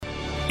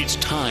It's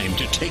time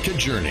to take a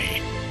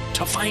journey,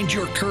 to find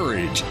your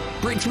courage,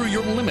 break through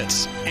your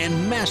limits,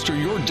 and master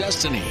your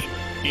destiny.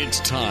 It's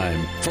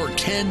time for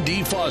Ken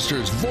D.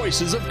 Foster's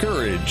Voices of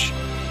Courage.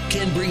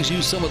 Ken brings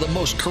you some of the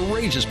most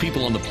courageous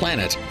people on the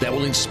planet that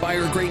will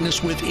inspire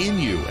greatness within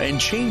you and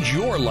change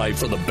your life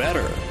for the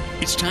better.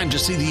 It's time to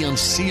see the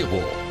unseeable,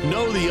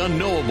 know the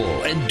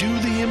unknowable, and do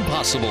the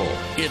impossible.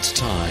 It's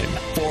time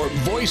for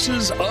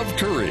Voices of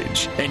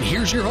Courage. And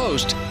here's your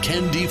host,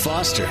 Ken D.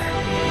 Foster.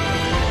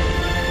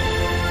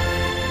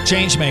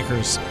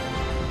 Changemakers.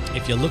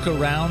 If you look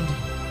around,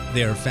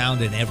 they are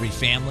found in every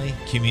family,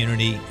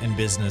 community, and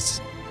business.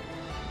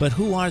 But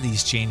who are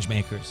these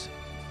changemakers?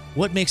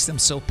 What makes them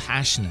so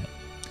passionate?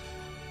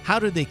 How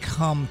did they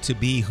come to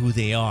be who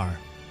they are?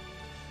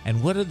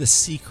 And what are the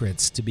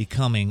secrets to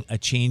becoming a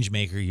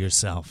changemaker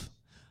yourself?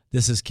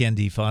 This is Ken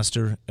D.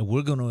 Foster, and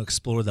we're going to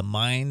explore the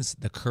minds,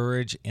 the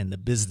courage, and the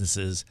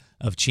businesses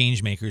of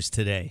changemakers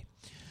today.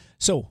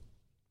 So,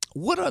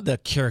 what are the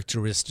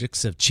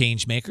characteristics of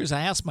changemakers?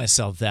 I asked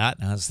myself that,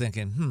 and I was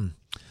thinking,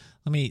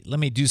 let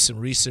me do some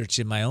research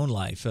in my own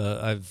life.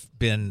 I've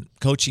been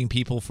coaching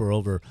people for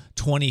over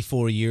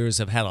 24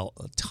 years. I've had a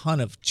ton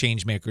of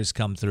changemakers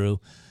come through.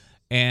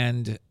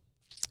 And,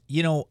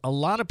 you know, a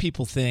lot of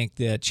people think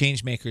that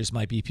changemakers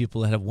might be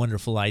people that have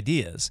wonderful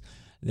ideas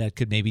that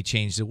could maybe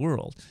change the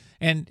world.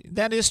 And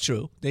that is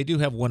true. They do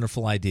have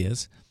wonderful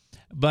ideas.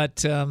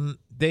 But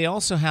they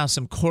also have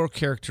some core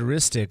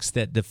characteristics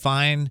that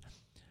define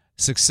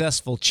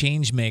successful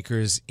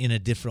changemakers in a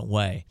different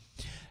way.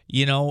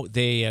 You know,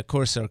 they, of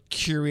course, are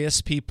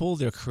curious people.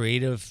 They're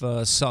creative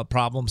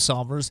problem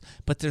solvers,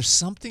 but there's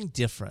something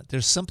different.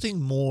 There's something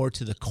more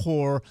to the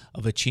core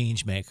of a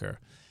change maker.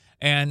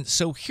 And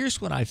so here's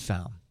what I've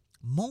found.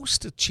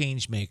 Most of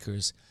change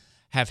makers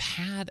have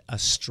had a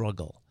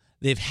struggle.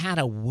 They've had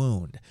a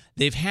wound.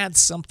 They've had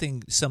some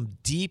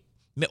deep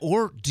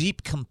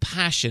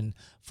compassion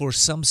for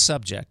some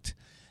subject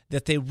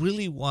that they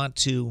really want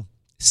to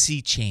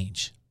see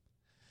change.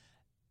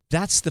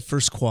 That's the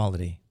first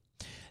quality.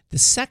 The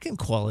second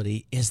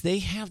quality is they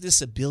have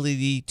this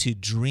ability to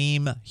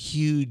dream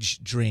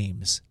huge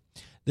dreams.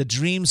 The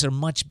dreams are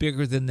much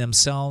bigger than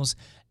themselves,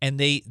 and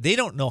they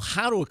don't know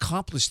how to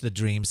accomplish the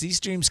dreams.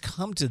 These dreams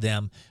come to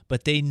them,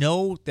 but they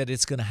know that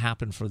it's going to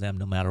happen for them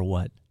no matter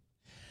what.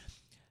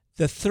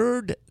 The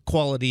third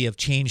quality of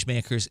change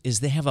makers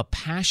is they have a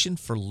passion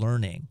for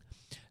learning.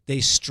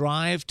 They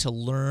strive to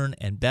learn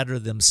and better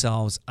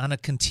themselves on a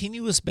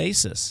continuous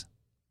basis.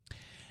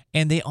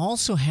 And they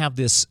also have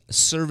this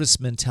service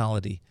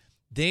mentality.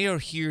 They are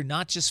here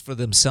not just for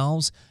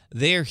themselves,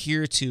 they are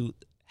here to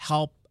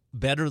help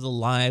better the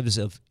lives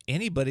of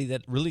anybody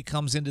that really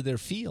comes into their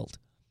field.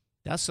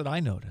 That's what I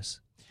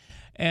notice.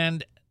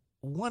 And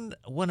one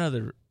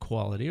other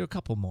quality, or a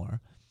couple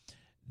more,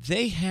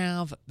 they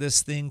have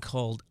this thing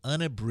called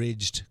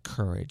unabridged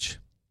courage.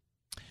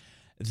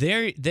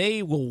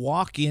 They will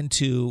walk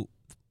into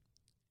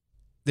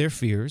their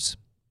fears.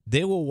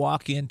 They will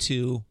walk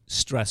into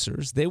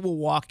stressors. They will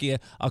walk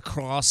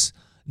across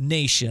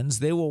nations.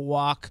 They will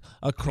walk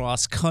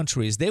across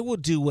countries. They will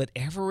do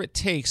whatever it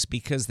takes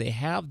because they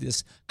have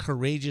this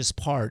courageous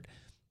part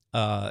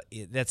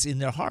that's in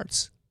their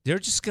hearts. They're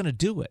just going to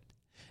do it.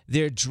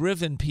 They're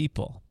driven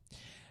people.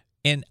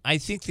 And I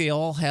think they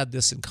all have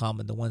this in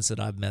common, the ones that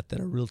I've met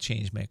that are real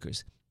change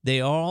makers. They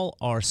all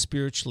are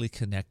spiritually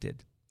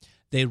connected.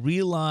 They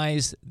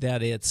realize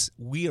that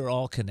we are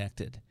all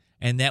connected,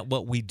 and that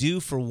what we do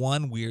for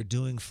one, we are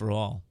doing for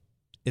all.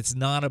 It's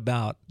not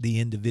about the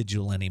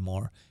individual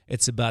anymore.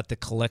 It's about the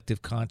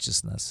collective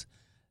consciousness.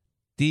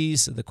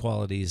 These are the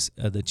qualities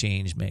of the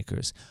change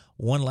makers.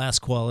 One last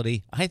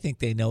quality, I think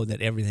they know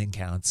that everything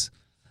counts.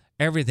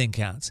 Everything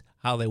counts.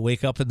 How they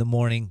wake up in the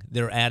morning,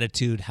 their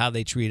attitude, how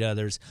they treat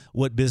others,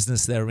 what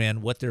business they're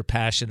in, what they're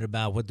passionate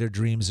about, what their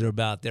dreams are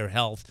about, their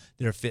health,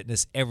 their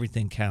fitness,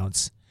 everything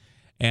counts.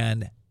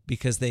 And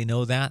because they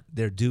know that,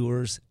 they're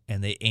doers,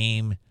 and they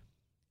aim,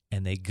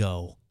 and they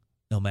go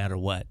no matter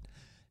what.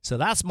 So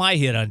that's my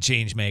hit on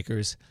change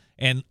makers.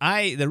 And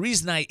the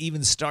reason I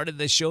even started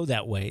the show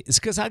that way is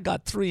because I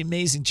got three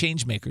amazing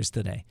change makers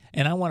today.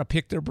 And I want to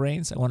pick their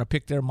brains. I want to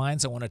pick their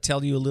minds. I want to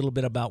tell you a little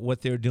bit about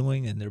what they're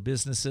doing and their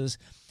businesses.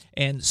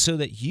 And so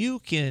that you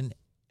can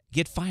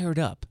get fired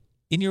up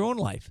in your own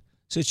life.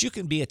 So that you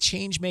can be a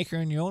change maker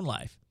in your own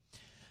life.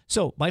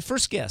 So my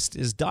first guest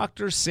is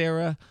Dr.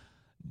 Sarah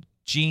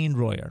Jean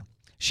Royer.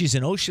 She's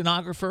an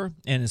oceanographer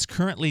and is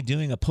currently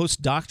doing a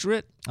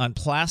postdoctorate on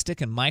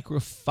plastic and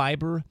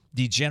microfiber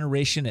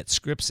degeneration at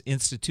Scripps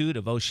Institute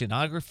of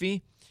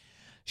Oceanography.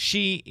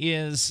 She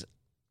is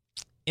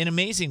an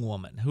amazing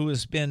woman who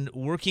has been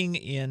working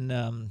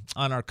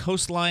on our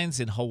coastlines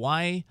in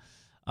Hawaii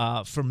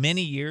for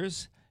many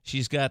years.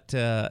 She's got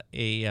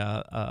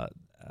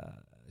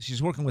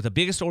she's working with the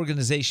biggest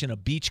organization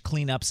of beach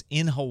cleanups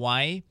in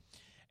Hawaii,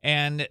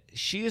 and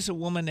she is a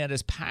woman that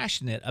is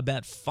passionate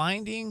about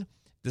finding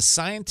the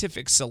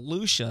scientific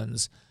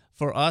solutions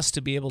for us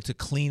to be able to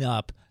clean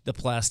up the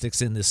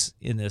plastics in this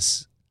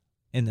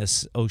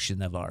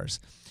ocean of ours.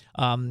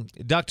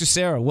 Dr.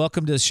 Sarah,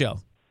 welcome to the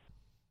show.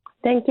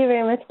 Thank you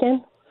very much,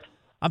 Ken.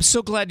 I'm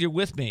so glad you're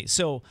with me.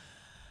 So,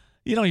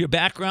 your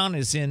background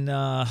is in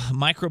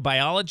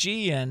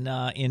microbiology and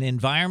in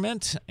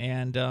environment.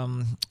 And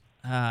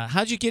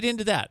how'd you get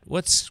into that?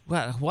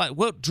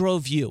 What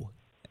drove you?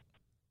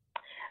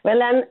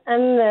 Well, I'm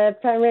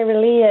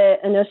primarily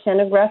an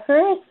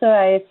oceanographer. So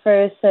I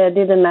first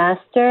did a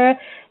master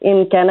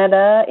in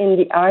Canada in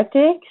the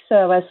Arctic. So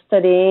I was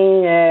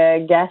studying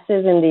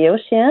gases in the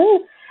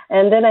ocean.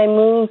 And then I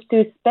moved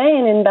to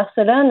Spain in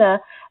Barcelona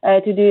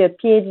to do a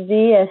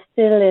PhD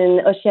still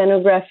in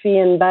oceanography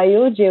and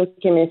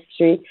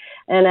biogeochemistry.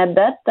 And at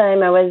that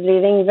time, I was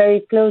living very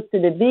close to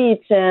the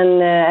beach,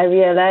 and I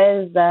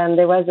realized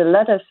there was a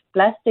lot of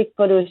plastic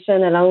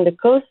pollution along the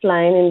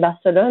coastline in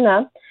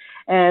Barcelona,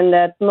 and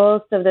that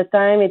most of the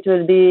time it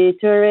will be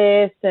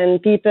tourists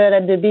and people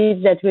at the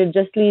beach that will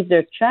just leave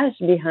their trash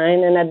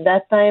behind. And at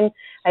that time,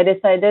 I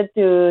decided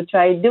to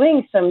try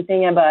doing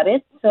something about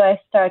it. So I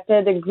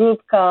started a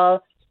group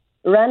called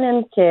Run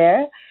and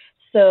Care.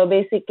 So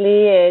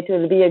basically, it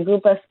will be a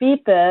group of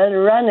people,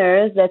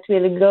 runners, that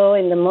will go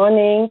in the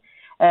morning,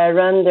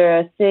 run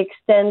their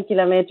 6-10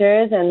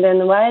 kilometers, and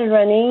then while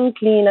running,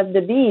 clean up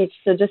the beach.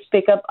 So just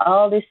pick up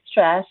all this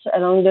trash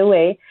along the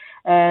way.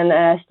 And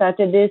I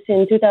started this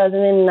in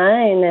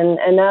 2009,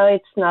 and now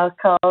it's now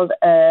called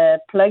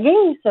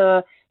plugging.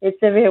 So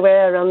it's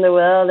everywhere around the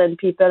world, and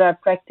people are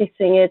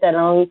practicing it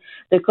along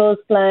the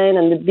coastline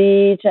and the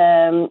beach,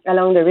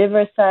 along the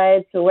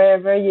riverside. So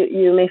wherever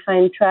you may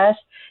find trash,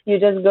 you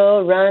just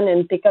go run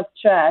and pick up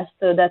trash.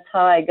 So that's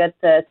how I got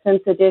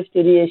sensitive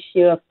to the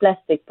issue of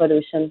plastic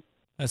pollution.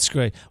 That's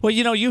great. Well,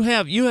 you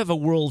have a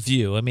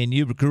worldview. I mean,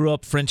 you grew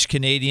up French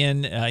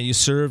Canadian. You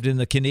served in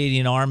the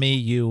Canadian Army.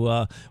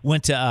 You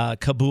went to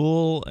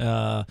Kabul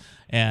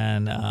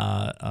and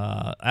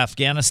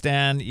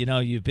Afghanistan.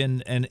 You've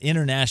been an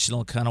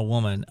international kind of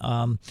woman.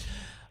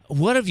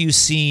 What have you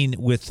seen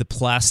with the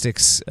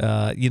plastics?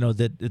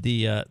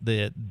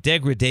 The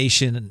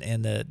degradation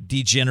and the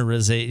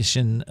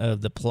degeneration of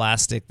the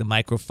plastic, the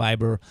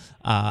microfiber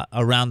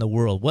around the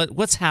world.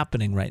 What's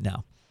happening right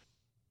now?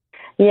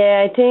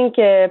 Yeah, I think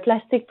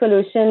plastic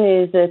pollution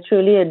is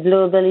truly a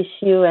global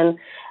issue, and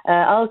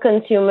all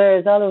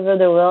consumers all over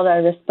the world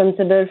are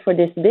responsible for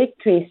this big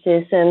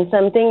crisis. And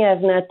something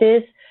I've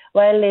noticed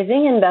while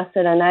living in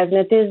Barcelona, I've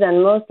noticed that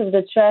most of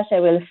the trash I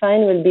will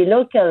find will be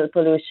local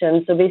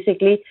pollution. So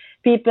basically,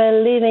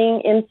 people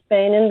living in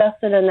Spain, in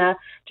Barcelona,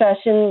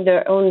 trashing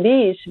their own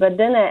beach. But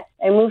then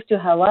I moved to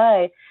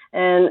Hawaii,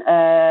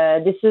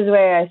 and this is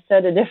where I saw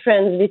the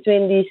difference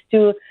between these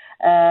two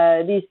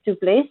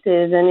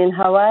places. And in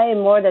Hawaii,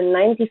 more than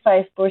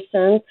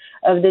 95%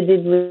 of the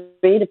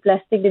debris, the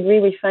plastic debris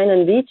we find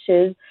on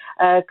beaches,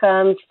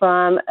 comes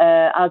from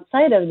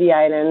outside of the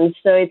island.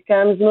 So it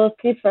comes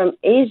mostly from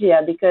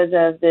Asia because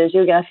of the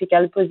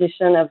geographical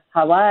position of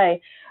Hawaii.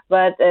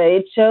 But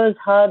it shows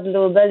how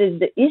global is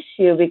the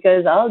issue,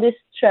 because all this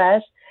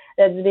trash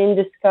that's been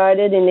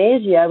discarded in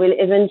Asia will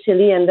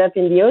eventually end up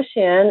in the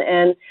ocean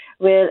and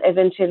will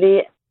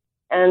eventually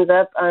end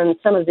up on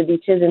some of the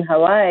beaches in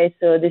Hawaii.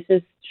 So this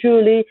is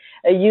truly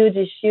a huge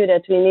issue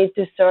that we need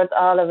to sort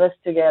all of us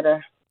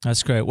together.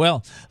 That's great.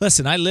 Well,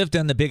 listen, I lived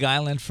on the Big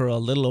Island for a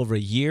little over a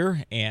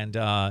year, and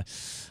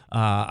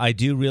I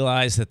do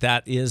realize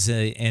that is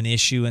an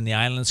issue in the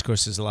islands. Of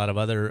course, there's a lot of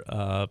other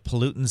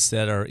pollutants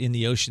that are in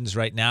the oceans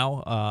right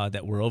now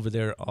that were over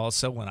there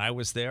also when I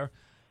was there.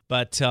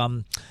 But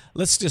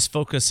let's just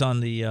focus on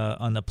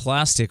the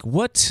plastic.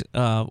 What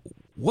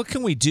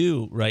can we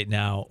do right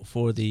now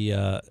for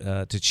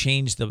to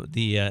change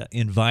the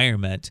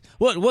environment?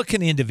 What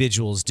can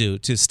individuals do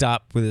to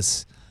stop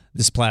with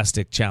this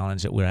plastic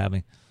challenge that we're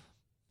having?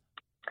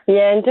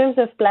 Yeah, in terms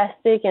of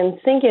plastic and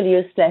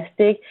single-use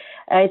plastic,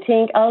 I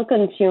think all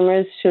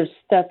consumers should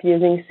stop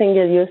using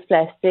single-use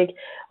plastic.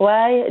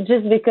 Why?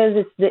 Just because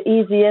it's the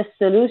easiest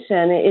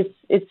solution.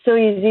 It's so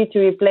easy to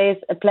replace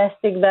a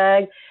plastic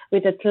bag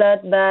with a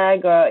cloth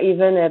bag, or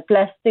even a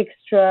plastic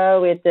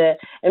straw with a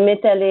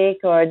metallic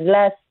or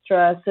glass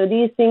straw. So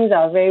these things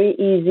are very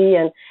easy,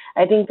 and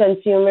I think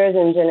consumers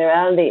in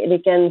general, they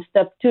can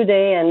stop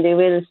today and they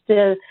will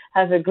still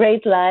have a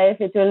great life.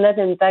 It will not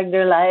impact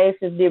their life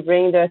if they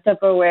bring their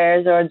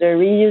Tupperwares or their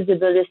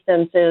reusable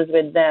utensils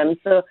with them.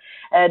 So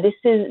this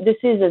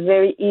is a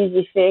very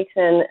easy fix,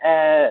 and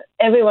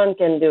everyone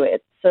can do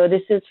it. So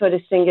this is for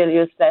the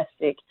single-use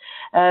plastic.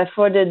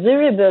 For the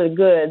durable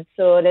goods,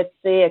 so let's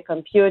say a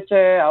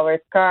computer, our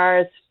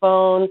cars,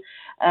 phone,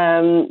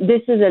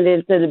 this is a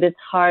little bit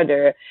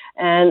harder.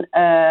 And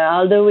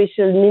although we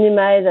should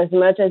minimize as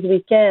much as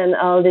we can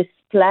all this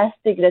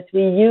plastic that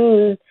we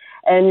use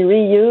and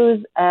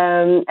reuse,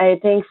 I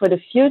think for the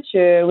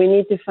future, we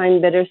need to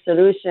find better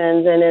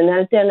solutions and an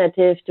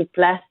alternative to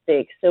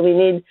plastic. So we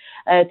need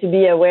to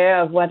be aware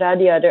of what are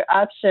the other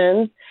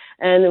options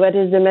and what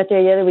is the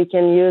material we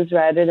can use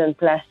rather than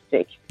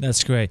plastic.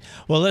 That's great.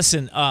 Well,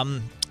 listen,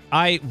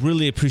 I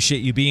really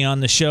appreciate you being on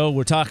the show.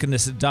 We're talking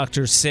to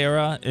Dr.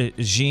 Sarah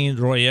Jean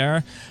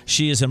Royer.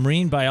 She is a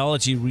marine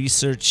biology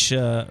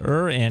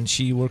researcher, and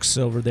she works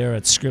over there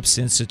at Scripps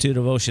Institute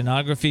of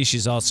Oceanography.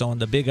 She's also on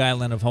the Big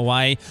Island of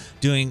Hawaii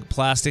doing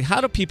plastic. How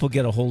do people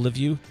get a hold of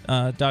you,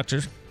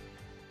 Doctor?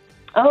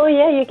 Oh,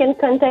 yeah, you can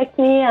contact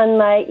me on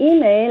my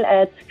email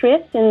at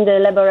Scripps in the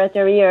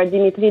laboratory or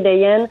Dimitri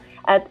Dayen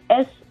at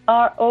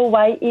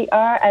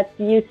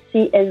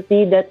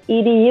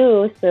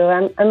SROYER@UCSD.edu. So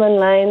I'm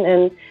online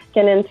and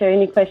can answer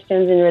any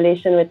questions in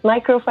relation with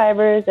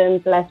microfibers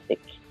and plastic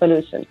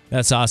pollution.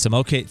 That's awesome.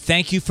 Okay,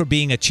 thank you for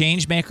being a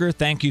change maker.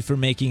 Thank you for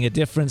making a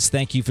difference.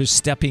 Thank you for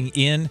stepping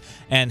in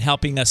and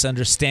helping us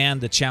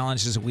understand the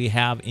challenges we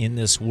have in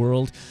this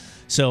world.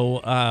 So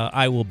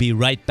I will be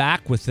right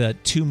back with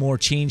 2 more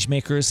change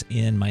makers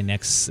in my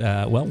next,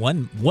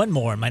 one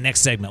more in my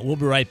next segment. We'll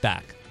be right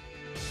back.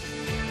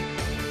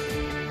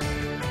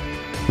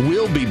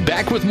 We'll be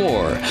back with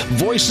more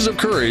Voices of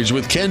Courage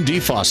with Ken D.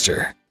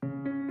 Foster.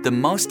 The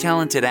most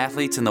talented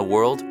athletes in the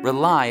world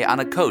rely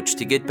on a coach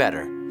to get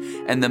better,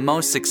 and the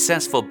most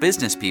successful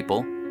business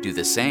people do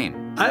the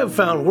same. I have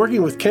found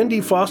working with Ken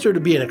D. Foster to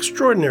be an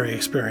extraordinary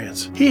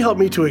experience. He helped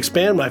me to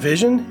expand my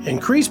vision,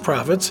 increase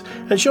profits,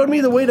 and showed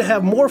me the way to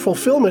have more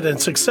fulfillment and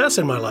success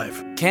in my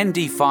life. Ken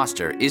D.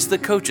 Foster is the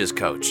coach's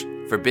coach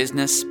for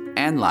business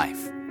and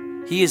life.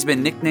 He has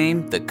been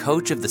nicknamed the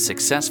coach of the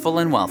successful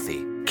and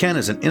wealthy. Ken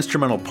is an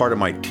instrumental part of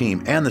my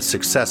team and the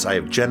success I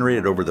have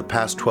generated over the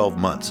past 12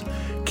 months.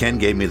 Ken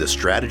gave me the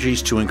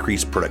strategies to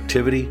increase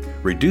productivity,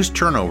 reduce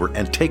turnover,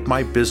 and take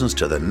my business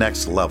to the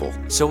next level.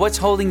 So what's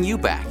holding you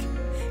back?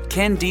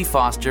 Ken D.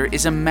 Foster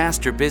is a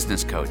master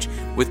business coach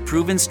with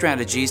proven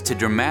strategies to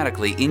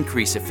dramatically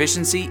increase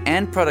efficiency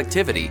and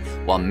productivity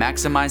while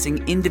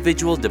maximizing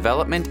individual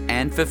development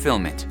and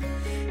fulfillment.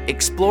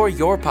 Explore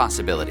your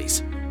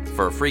possibilities.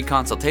 For a free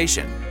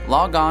consultation,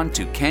 log on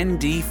to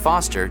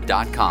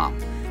kendfoster.com.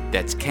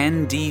 That's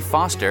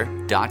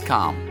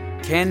kendfoster.com.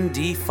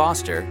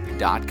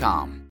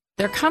 kendfoster.com.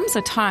 There comes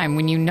a time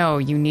when you know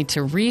you need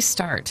to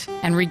restart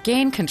and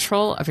regain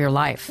control of your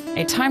life.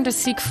 A time to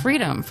seek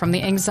freedom from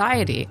the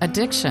anxiety,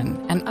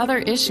 addiction, and other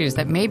issues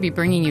that may be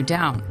bringing you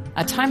down.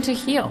 A time to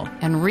heal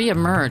and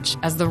re-emerge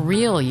as the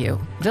real you.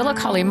 Villa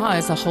Kalima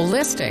is a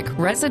holistic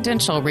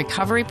residential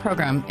recovery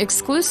program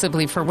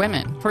exclusively for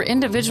women for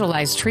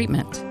individualized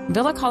treatment.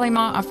 Villa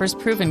Kalima offers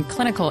proven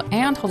clinical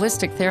and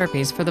holistic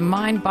therapies for the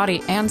mind,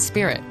 body, and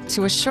spirit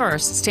to assure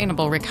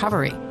sustainable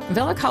recovery.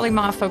 Villa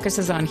Kalima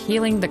focuses on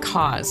healing the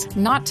cause,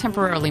 not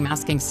temporarily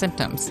masking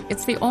symptoms.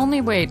 It's the only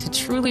way to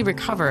truly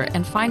recover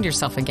and find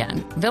yourself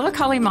again. Villa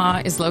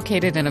Kalima is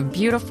located in a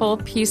beautiful,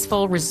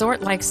 peaceful,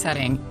 resort-like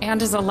setting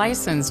and is a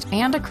licensed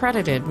and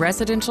accredited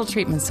residential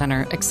treatment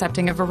center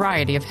accepting a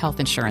variety of health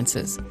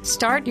insurances.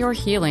 Start your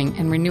healing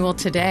and renewal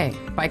today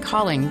by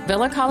calling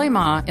Villa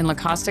Kalima in La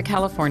Costa,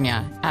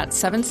 California at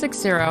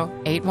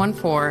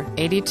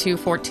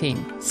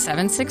 760-814-8214.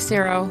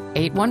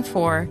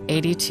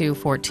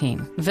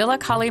 760-814-8214. Villa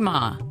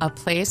Kalima, a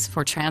place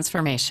for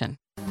transformation.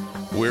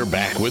 We're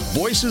back with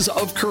Voices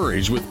of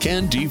Courage with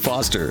Ken D.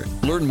 Foster.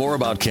 Learn more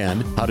about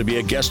Ken, how to be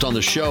a guest on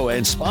the show,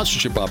 and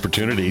sponsorship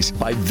opportunities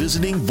by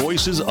visiting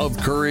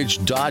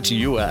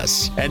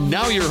voicesofcourage.us. And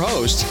now your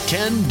host,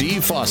 Ken D.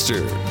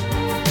 Foster.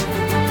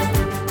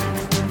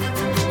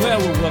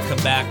 Well,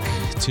 welcome back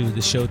to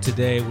the show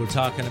today. We're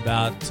talking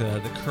about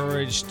the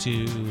courage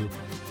to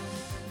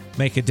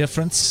make a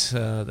difference.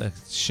 The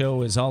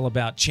show is all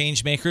about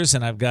change makers,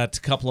 and I've got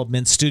a couple of them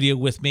in studio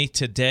with me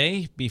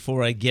today.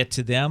 Before I get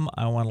to them,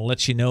 I want to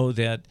let you know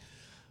that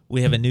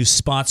we have a new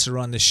sponsor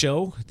on the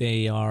show.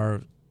 They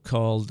are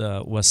called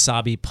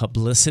Wasabi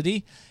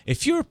Publicity.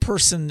 If you're a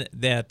person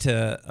that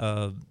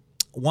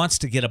wants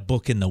to get a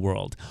book in the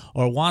world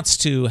or wants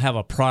to have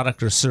a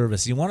product or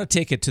service, you want to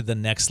take it to the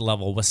next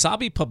level,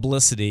 Wasabi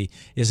Publicity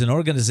is an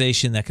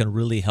organization that can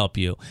really help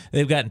you.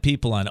 They've gotten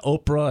people on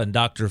Oprah and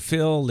Dr.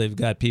 Phil. They've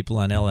got people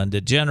on Ellen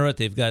DeGeneres.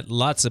 They've got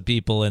lots of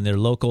people in their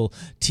local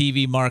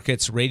TV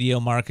markets, radio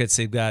markets.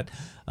 They've got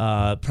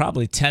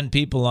probably 10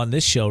 people on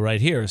this show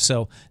right here.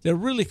 So they're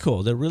really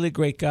cool. They're really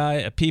great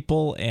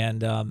people,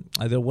 and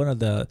they're one of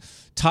the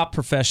top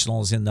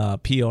professionals in the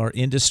PR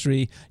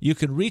industry. You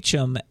can reach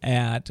them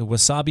at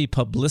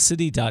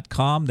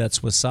wasabipublicity.com. That's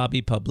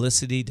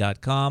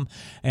wasabipublicity.com.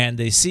 And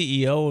the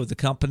CEO of the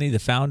company, the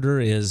founder,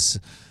 is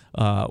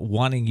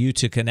wanting you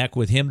to connect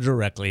with him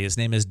directly. His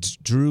name is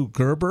Drew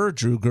Gerber.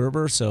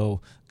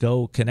 So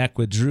go connect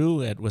with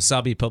Drew at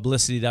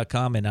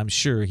wasabipublicity.com, and I'm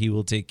sure he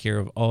will take care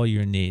of all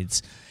your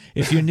needs.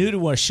 If you're new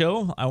to our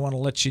show, I want to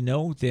let you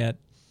know that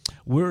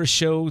we're a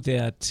show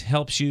that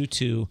helps you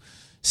to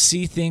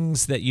see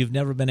things that you've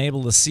never been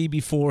able to see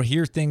before,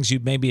 hear things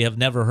you maybe have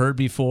never heard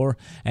before,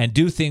 and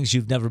do things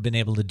you've never been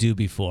able to do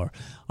before.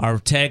 Our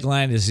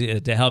tagline is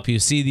to help you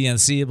see the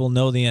unseeable,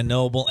 know the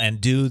unknowable,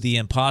 and do the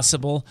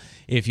impossible.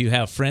 If you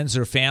have friends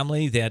or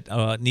family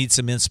that need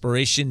some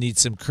inspiration, need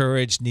some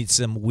courage, need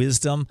some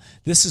wisdom,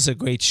 this is a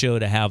great show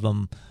to have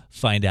them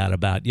find out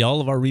about.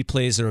 All of our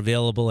replays are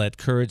available at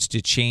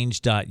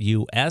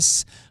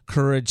couragetochange.us,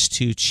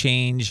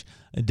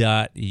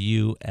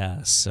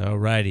 couragetochange.us. All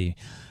righty.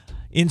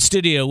 In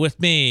studio with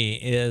me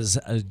is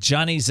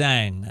Johnny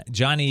Zhang.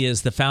 Johnny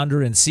is the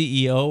founder and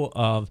CEO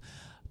of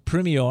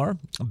Premier,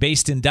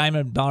 based in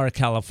Diamond Bar,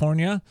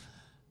 California.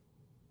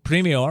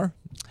 Premier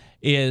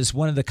is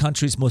one of the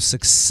country's most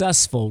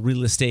successful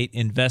real estate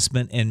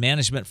investment and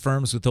management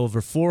firms with over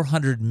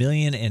 $400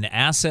 million in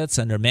assets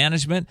under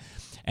management.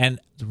 And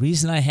the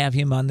reason I have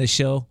him on this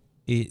show,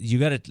 you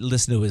got to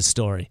listen to his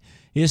story.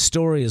 His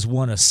story is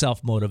one of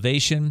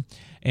self-motivation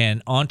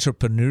and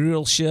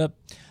entrepreneurship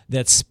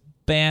that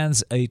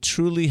spans a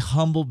truly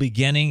humble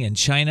beginning in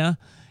China,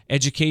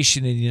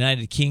 education in the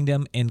United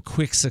Kingdom, and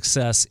quick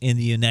success in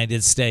the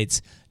United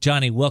States.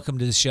 Johnny, welcome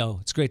to the show.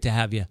 It's great to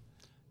have you.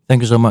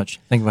 Thank you so much.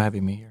 Thank you for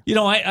having me here.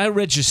 I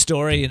read your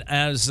story and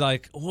I was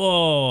like,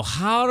 whoa,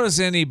 how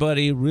does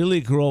anybody really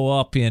grow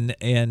up in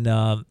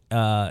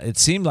it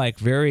seemed like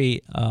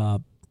very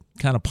kind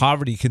of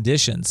poverty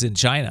conditions in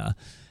China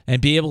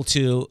and be able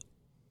to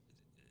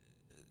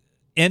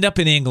end up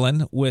in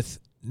England with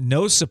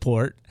no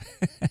support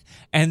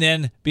and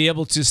then be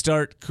able to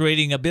start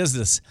creating a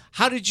business?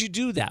 How did you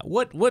do that?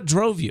 What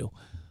drove you?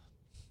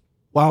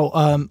 Well,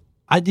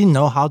 I didn't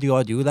know how do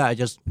I do that. I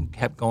just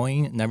kept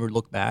going, never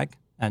looked back.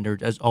 And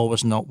there's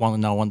always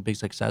one big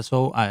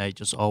successful. I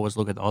just always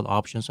look at all the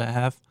options I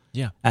have.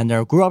 Yeah. And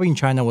grew up in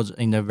China was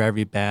in a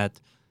very bad,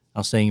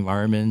 I'll say,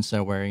 environments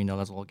where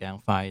there's a lot of gang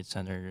fights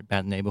and a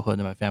bad neighborhood,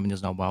 and my family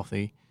is not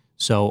wealthy.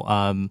 So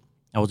I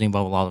was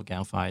involved in a lot of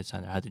gang fights,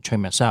 and I had to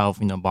train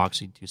myself,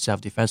 boxing to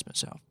self-defense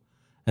myself.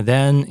 And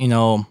then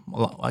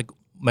I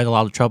met a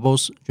lot of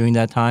troubles during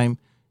that time,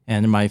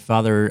 and my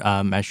father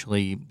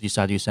actually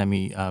decided to send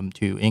me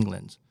to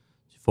England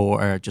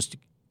for just to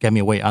get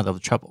me away out of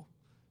the trouble.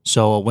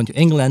 So I went to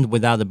England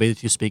without the ability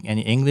to speak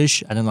any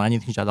English. I didn't know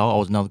anything at all. I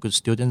was not a good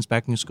student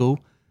back in school.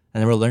 I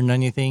never learned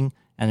anything,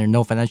 and there's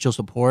no financial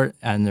support.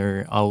 And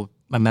I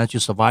managed to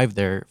survive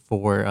there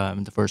for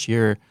the first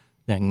year,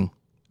 then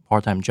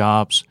part-time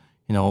jobs,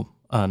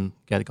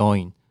 get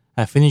going.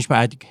 I finished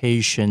my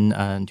education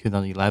in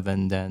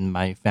 2011. Then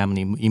my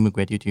family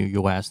immigrated to the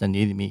U.S. and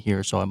needed me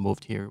here, so I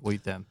moved here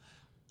with them.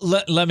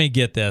 Let me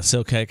get this,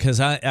 okay? Because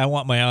I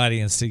want my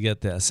audience to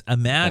get this.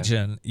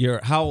 Imagine you're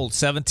how old?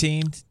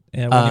 17.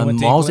 I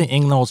was in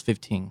England, I was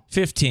 15.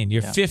 15.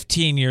 You're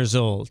 15 years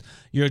old.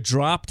 You're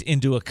dropped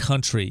into a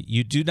country.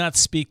 You do not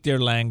speak their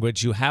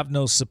language. You have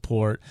no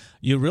support.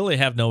 You really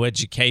have no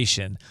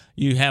education.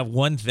 You have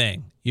one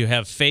thing. You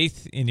have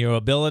faith in your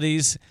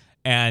abilities,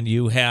 and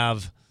you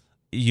have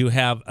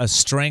a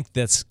strength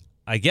that's,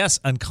 I guess,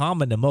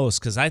 uncommon to most,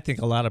 because I think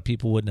a lot of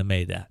people wouldn't have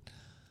made that.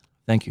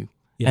 Thank you.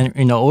 Yeah.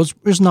 And it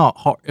was not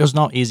hard. It was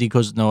not easy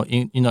because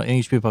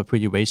English people are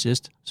pretty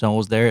racist. So I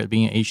was there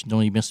being Asian,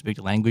 don't even speak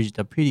the language.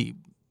 They're pretty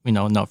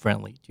not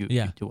friendly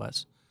to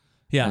us.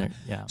 Yeah. And,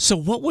 yeah. So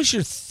what was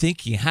your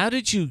thinking? How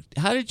did you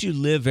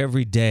live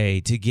every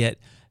day to get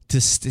to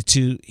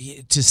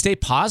stay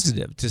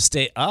positive, to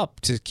stay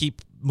up, to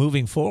keep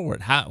moving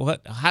forward?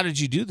 How did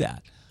you do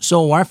that?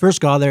 So when I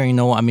first got there,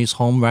 I missed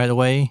home right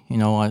away.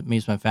 I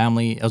missed my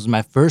family. It was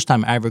my first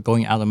time ever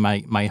going out of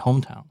my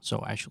hometown.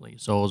 So it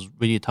was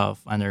really tough.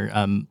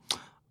 And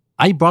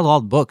I brought a lot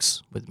of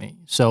books with me.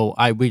 So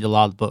I read a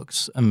lot of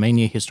books,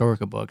 mainly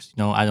historical books.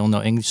 I don't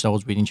know English, so I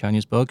was reading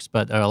Chinese books.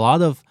 But there are a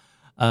lot of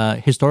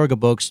historical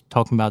books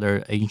talking about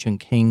their ancient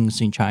kings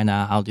in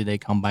China. How did they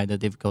come by the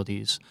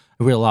difficulties?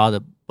 I read a lot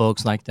of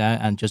books like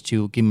that, and just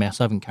to give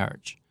myself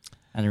encouragement.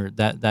 And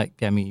that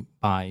got me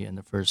by in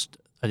the first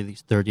at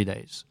least 30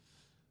 days.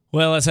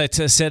 Well, as I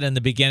said in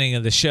the beginning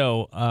of the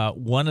show,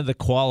 one of the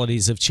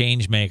qualities of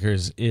change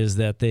makers is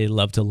that they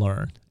love to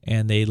learn,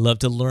 and they love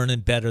to learn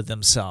and better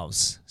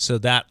themselves. So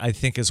that, I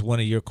think, is one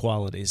of your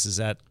qualities.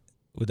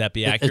 Would that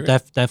be accurate?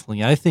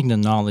 Definitely. I think the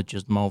knowledge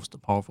is the most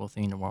powerful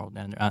thing in the world,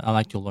 and I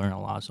like to learn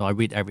a lot. So I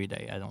read every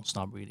day. I don't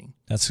stop reading.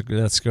 That's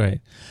great.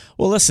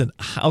 Well, listen,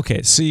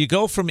 okay, so you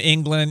go from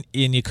England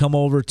and you come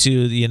over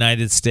to the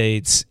United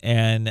States,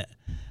 and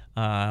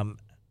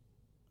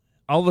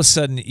all of a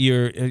sudden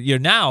you're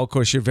now, of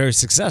course, you're very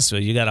successful.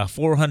 You got a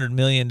 $400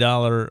 million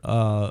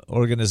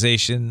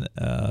organization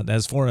that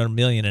has $400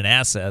 million in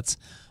assets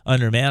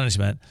under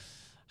management.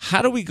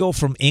 How do we go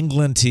from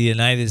England to the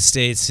United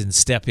States and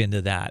step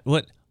into that?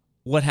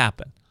 What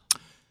happened?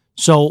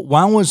 So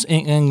when I was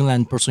in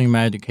England pursuing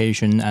my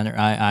education, and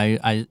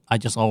I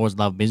just always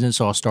loved business,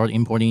 so I started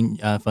importing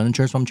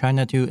furniture from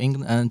China to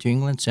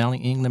England,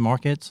 selling in England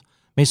markets.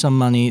 Made some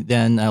money,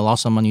 then I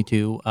lost some money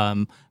too.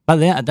 But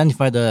then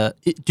identified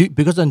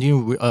because I'm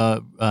doing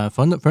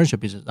furniture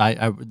business.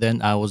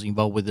 I was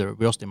involved with the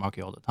real estate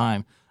market all the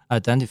time.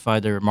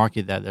 Identified the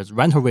market that there's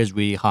rental rates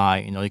really high.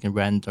 You can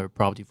rent a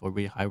property for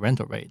really high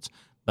rental rates,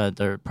 but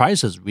the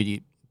price is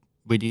really,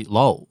 really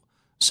low.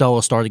 So I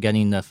started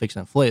getting the fix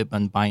and flip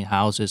and buying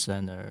houses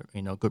and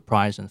good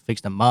price and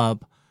fix them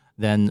up,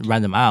 then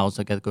rent them out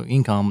so get good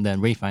income, then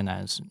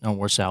refinance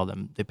or sell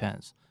them,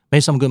 depends.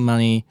 Made some good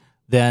money.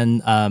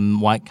 Then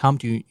when I come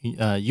to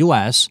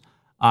U.S.,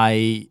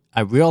 I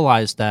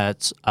realized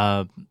that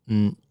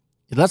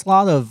there's a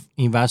lot of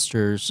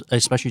investors,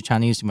 especially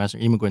Chinese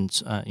investors,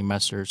 immigrant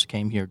investors,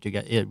 came here to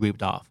get it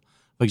ripped off.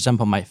 For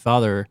example, my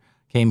father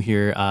came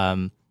here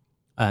to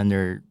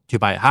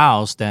buy a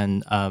house,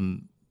 then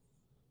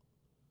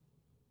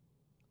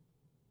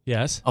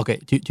Yes. okay,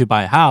 to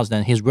buy a house,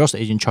 then his real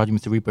estate agent charged me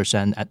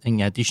 3% in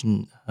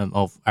addition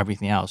of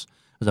everything else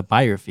as a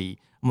buyer fee.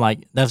 I'm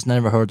like, that's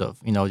never heard of.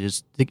 There are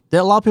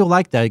a lot of people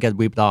like that get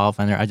ripped off,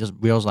 and I just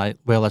realized I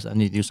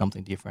need to do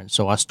something different.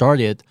 So I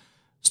started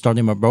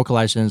my broker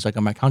license, I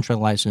got my contract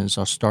license.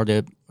 I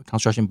started a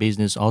construction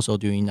business, also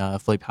doing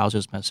flip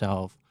houses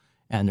myself,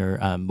 and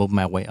moved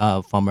my way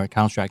up from a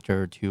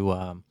contractor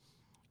to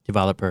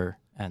developer,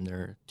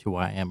 and to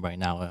where I am right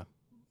now,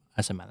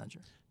 asset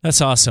manager. That's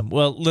awesome.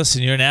 Well,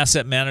 listen, you're an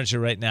asset manager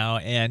right now,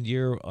 and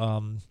you're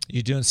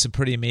doing some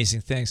pretty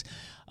amazing things.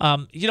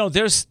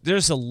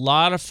 There's a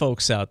lot of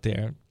folks out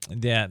there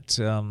that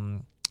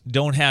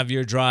don't have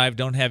your drive,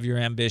 don't have your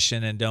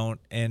ambition, and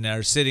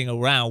are sitting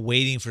around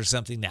waiting for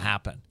something to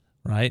happen.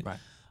 Right.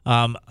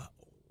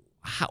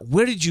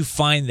 Where did you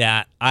find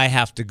that I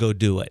have to go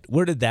do it?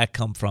 Where did that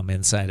come from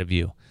inside of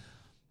you?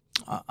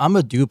 I'm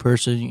a do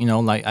person,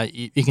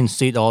 you can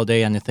sit all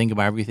day and think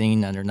about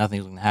everything, and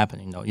nothing's going to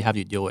happen. You have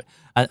to do it.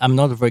 I'm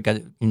not afraid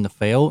to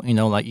fail.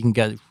 You can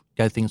get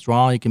things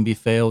wrong, you can be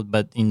failed,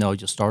 but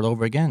just start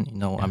over again.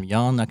 I'm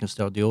young, I can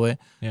still do it.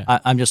 Yeah.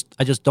 I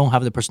just don't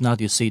have the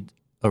personality to sit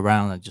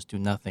around and just do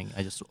nothing.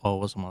 I just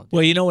always want to do.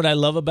 Well, you know what I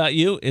love about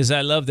you is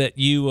I love that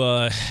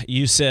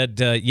you said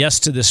yes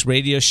to this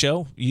radio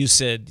show. You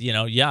said,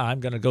 I'm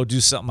going to go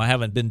do something I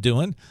haven't been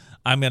doing.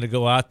 I'm going to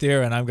go out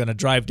there and I'm going to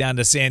drive down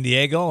to San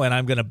Diego and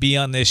I'm going to be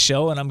on this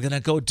show and I'm going to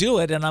go do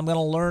it and I'm going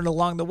to learn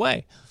along the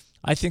way.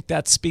 I think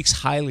that speaks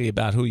highly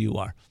about who you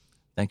are.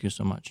 Thank you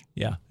so much.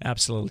 Yeah,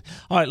 absolutely.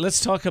 All right, let's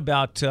talk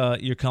about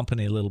your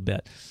company a little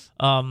bit.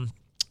 One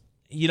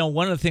of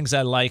the things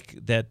I like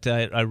that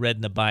I read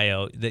in the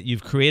bio, that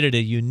you've created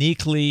a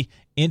uniquely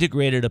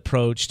integrated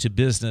approach to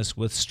business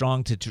with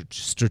strong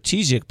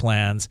strategic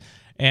plans,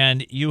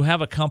 and you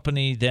have a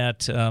company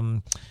that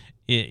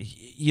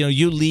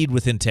you lead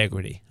with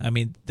integrity. I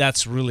mean,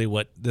 that's really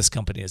what this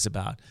company is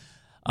about.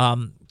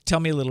 Tell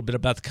me a little bit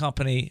about the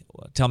company.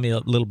 Tell me a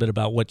little bit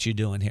about what you're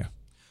doing here.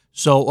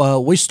 So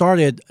we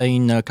started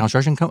in a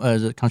construction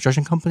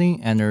company,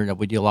 and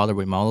we do a lot of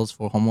remodels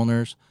for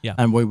homeowners. Yeah.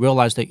 And we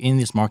realized that in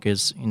these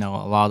markets, a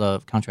lot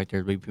of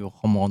contractors rip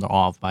homeowner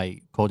off by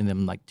quoting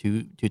them like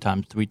two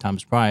times, 3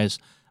 times price.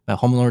 But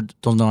homeowners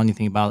don't know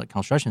anything about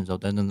construction, so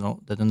they don't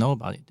know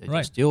about it. They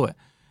just do it.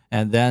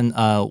 And then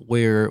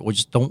we're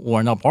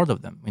not part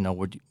of them.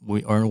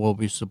 We earn what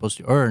we're supposed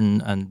to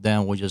earn, and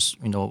then we just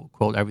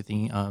quote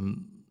everything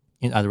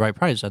at the right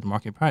price, at the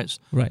market price.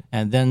 Right.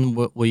 And then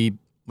we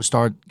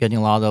start getting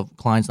a lot of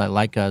clients that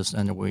like us,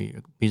 and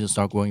business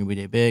start growing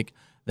really big.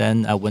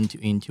 Then I went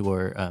into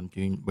our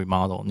doing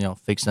remodel,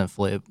 fix and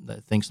flip,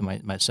 things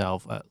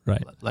myself,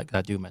 like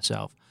I do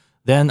myself.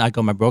 Then I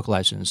got my broker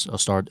license. I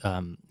start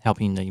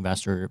helping the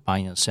investor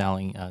buying and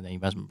selling the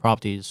investment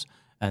properties,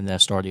 and then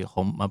started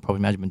home property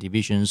management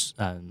divisions,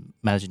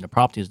 managing the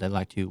properties. They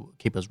like to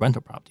keep as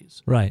rental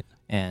properties. Right.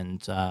 And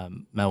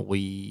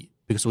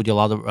because we do a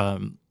lot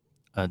of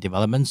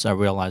developments, I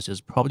realized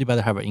it's probably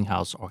better to have an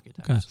in-house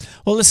architect. Okay.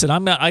 Well, listen,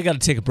 I got to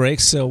take a break,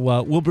 so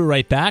we'll be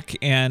right back,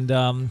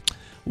 and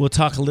we'll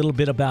talk a little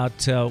bit about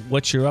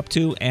what you're up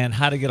to and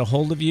how to get a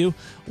hold of you.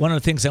 One of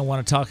the things I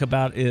want to talk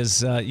about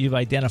is you've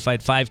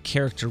identified 5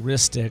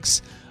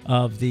 characteristics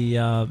of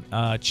the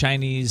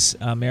Chinese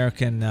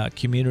American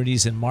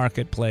communities and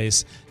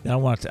marketplace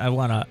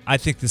that I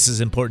think this is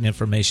important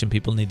information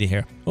people need to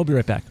hear. We'll be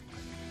right back.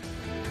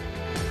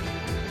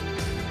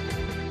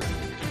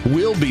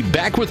 We'll be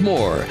back with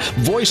more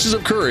Voices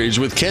of Courage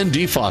with Ken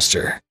D.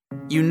 Foster.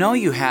 You know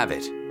you have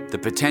it, the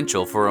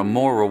potential for a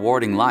more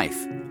rewarding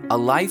life, a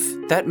life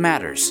that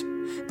matters.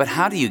 But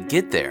how do you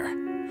get there?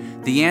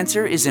 The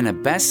answer is in a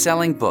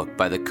best-selling book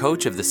by the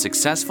coach of the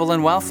successful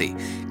and wealthy,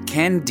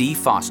 Ken D.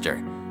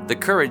 Foster, The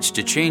Courage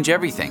to Change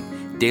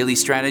Everything, Daily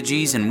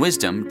Strategies and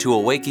Wisdom to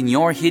Awaken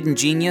Your Hidden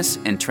Genius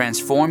and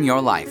Transform Your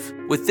Life.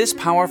 With this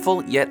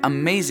powerful yet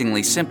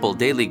amazingly simple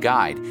daily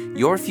guide,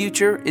 your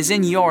future is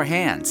in your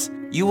hands.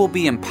 You will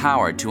be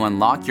empowered to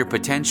unlock your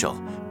potential,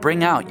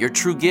 bring out your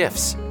true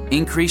gifts,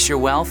 increase your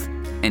wealth,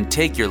 and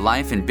take your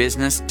life and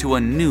business to a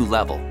new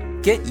level.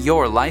 Get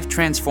your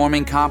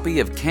life-transforming copy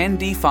of Ken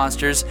D.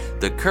 Foster's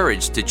The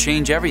Courage to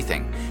Change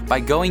Everything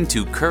by going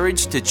to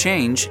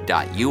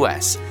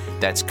couragetochange.us.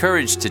 That's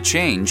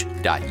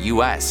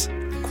couragetochange.us.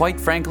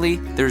 Quite frankly,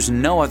 there's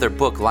no other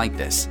book like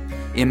this.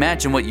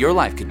 Imagine what your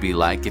life could be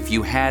like if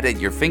you had at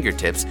your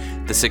fingertips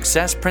the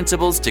success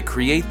principles to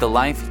create the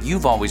life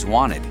you've always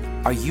wanted.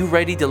 Are you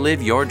ready to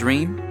live your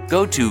dream?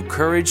 Go to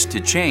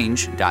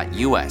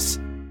couragetochange.us.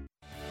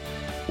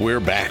 We're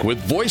back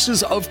with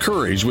Voices of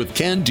Courage with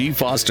Ken D.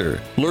 Foster.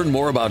 Learn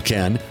more about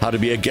Ken, how to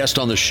be a guest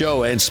on the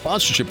show, and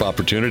sponsorship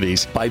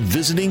opportunities by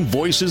visiting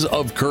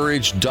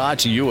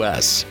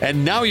voicesofcourage.us.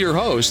 And now your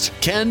host,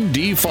 Ken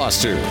D.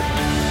 Foster.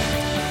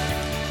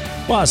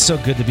 Well, it's so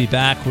good to be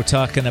back. We're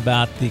talking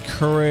about the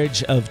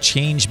Courage of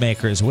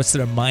Changemakers. What's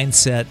their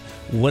mindset?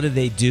 What do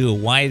they do?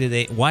 Why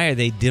are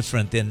they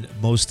different than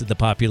most of the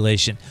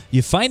population?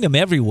 You find them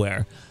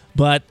everywhere,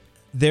 but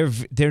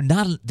they're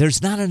not.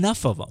 There's not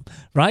enough of them,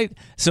 right?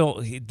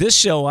 So this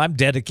show I'm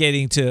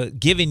dedicating to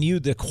giving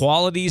you the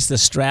qualities, the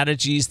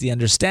strategies, the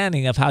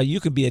understanding of how you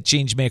can be a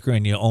change maker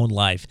in your own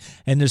life.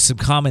 And there's some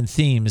common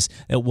themes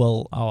that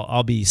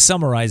I'll be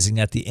summarizing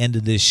at the end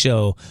of this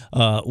show.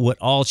 What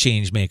all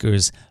change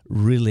makers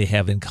really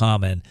have in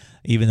common.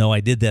 Even though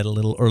I did that a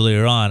little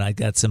earlier on, I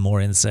got some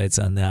more insights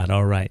on that.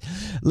 All right,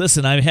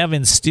 listen, I have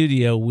in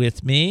studio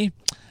with me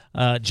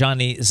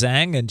Johnny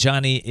Zhang, and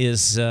Johnny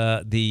is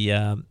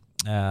the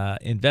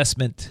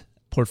investment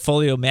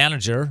portfolio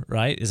manager,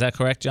 right? Is that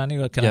correct, Johnny?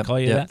 What can I call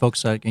you that?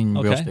 Folks in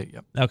real estate.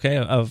 Yep. Okay,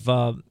 of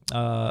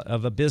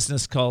a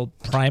business called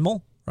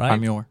Primal, right?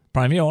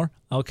 Primor.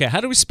 Okay,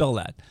 how do we spell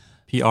that?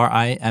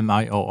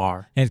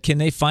 Primior. And can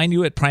they find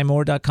you at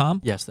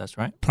primor.com? Yes, that's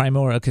right.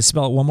 Primor. Okay,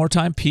 spell it one more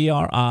time.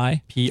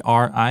 Primor.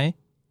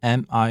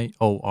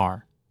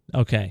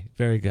 Okay,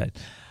 very good.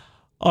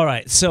 All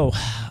right, so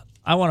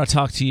I want to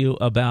talk to you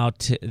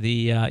about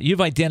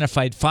you've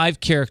identified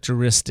 5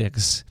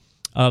 characteristics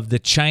of the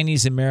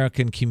Chinese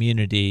American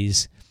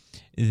communities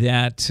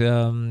that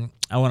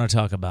I want to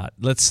talk about.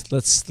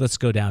 Let's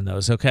go down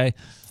those, okay?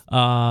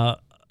 High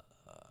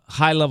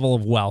level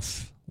of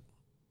wealth.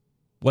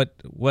 What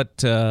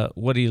are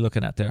you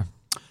looking at there?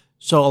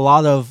 So a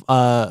lot of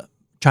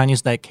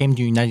Chinese that came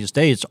to the United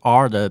States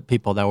are the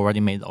people that already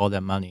made all their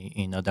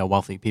money. They're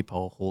wealthy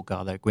people who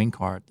got their green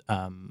card.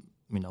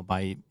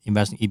 By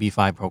investing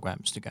EB-5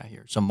 programs to get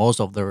here. So most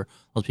of those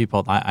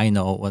people I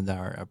know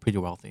are pretty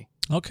wealthy.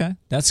 Okay,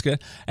 that's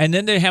good. And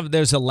then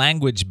there's a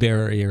language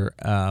barrier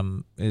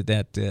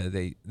that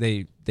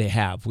they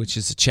have, which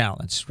is a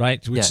challenge,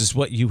 right? Which is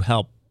what you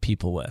help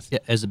people with. Yeah,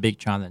 it's a big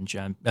challenge.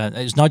 And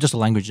it's not just the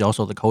language, it's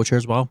also the culture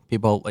as well.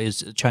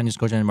 Chinese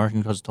culture and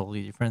American culture are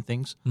totally different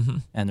things. Mm-hmm.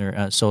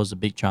 And so it's a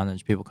big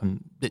challenge.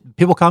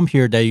 People come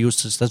here, they use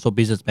successful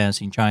businessmen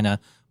in China,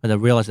 but they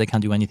realize they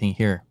can't do anything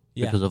here.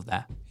 Because of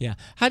that. Yeah.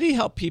 How do you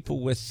help people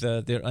with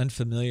they're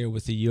unfamiliar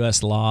with the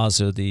U.S. laws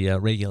or the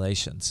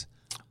regulations?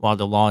 Well,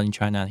 the law in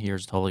China here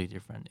is totally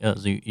different.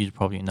 As you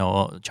probably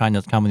know,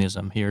 China's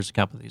communism, here's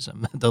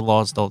capitalism. The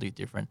law is totally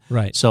different.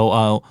 Right.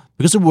 So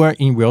because we're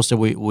in real estate,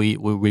 we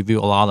review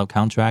a lot of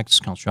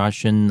contracts,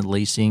 construction,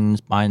 leasing,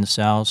 buying and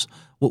sales.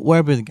 We're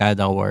able to guide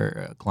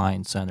our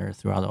client center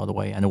throughout all the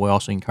way, and we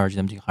also encourage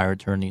them to hire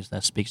attorneys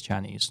that speak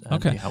Chinese to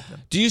help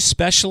them. Do you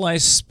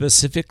specialize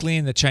specifically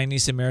in the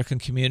Chinese American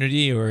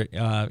community, or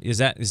is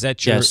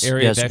that your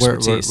area of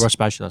expertise? Yes, we're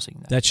specializing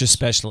in that. That's your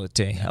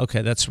specialty. Yeah.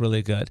 Okay, that's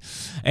really good.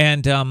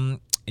 And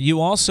you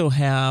also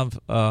have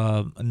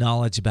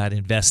knowledge about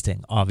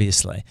investing,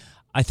 obviously.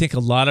 I think a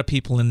lot of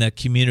people in the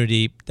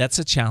community, that's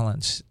a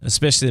challenge,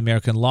 especially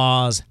American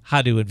laws,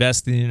 how to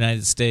invest in the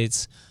United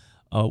States,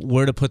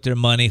 where to put their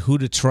money, who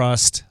to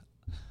trust.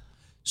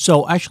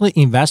 So actually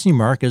investing in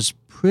America is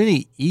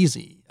pretty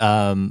easy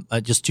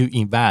just to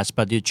invest,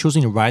 but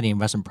choosing the right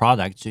investment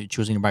product,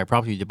 choosing the right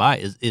property to buy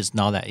is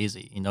not that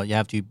easy. You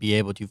have to be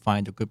able to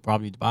find a good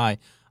property to buy.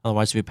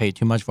 Otherwise, if you pay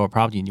too much for a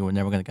property, you're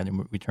never going to get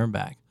a return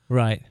back.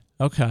 Right.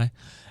 Okay.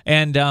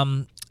 And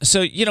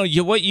so,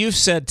 what you've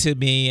said to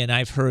me, and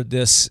I've heard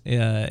this,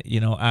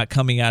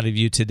 coming out of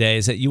you today,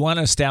 is that you want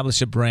to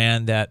establish a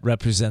brand that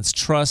represents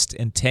trust,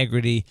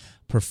 integrity,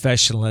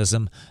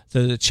 professionalism,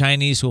 so the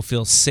Chinese will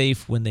feel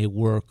safe when they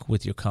work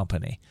with your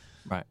company.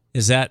 Right.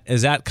 Is that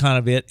kind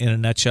of it in a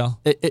nutshell?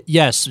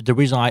 Yes. The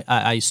reason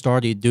I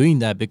started doing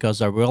that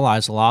because I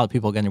realized a lot of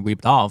people are getting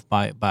ripped off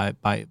by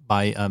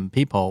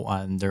people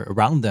and they're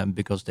around them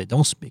because they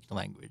don't speak the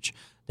language.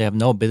 They have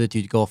no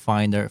ability to go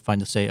find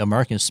say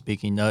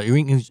American-speaking,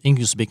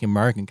 English-speaking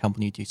American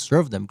company to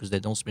serve them because they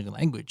don't speak the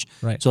language.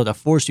 Right. So they're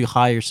forced to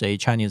hire, say,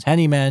 Chinese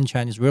handyman,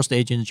 Chinese real estate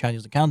agent,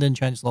 Chinese accountant,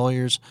 Chinese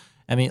lawyers.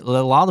 I mean,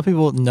 a lot of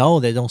people know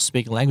they don't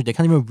speak the language. They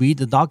can't even read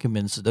the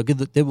documents.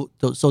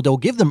 So they'll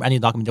give them any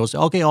document. They'll say,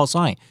 okay, I'll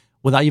sign,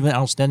 without even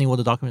understanding what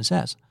the document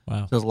says.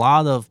 Wow. There's a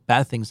lot of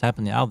bad things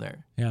happening out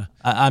there. Yeah.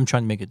 I'm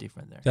trying to make it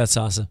different there. That's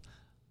awesome.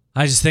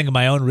 I just think of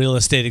my own real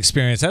estate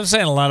experience. I've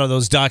seen a lot of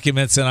those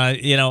documents, and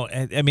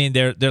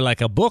they're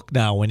like a book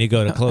now when you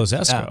go to close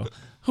escrow.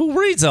 Who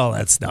reads all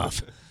that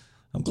stuff?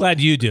 I'm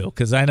glad you do,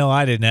 because I know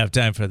I didn't have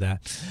time for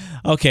that.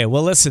 Okay,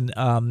 well, listen,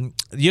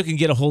 you can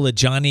get a hold of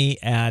Johnny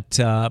at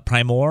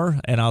Primor,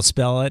 and I'll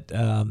spell it,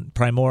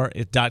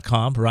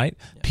 primor.com, right?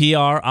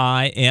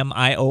 Primor.com,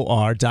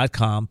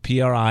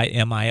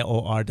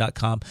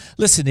 Primor.com.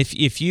 Listen,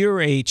 if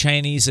you're a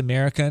Chinese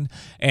American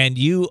and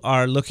you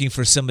are looking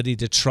for somebody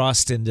to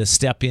trust and to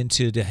step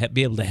into to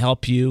be able to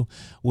help you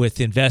with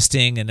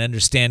investing and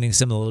understanding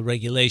some of the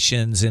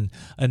regulations and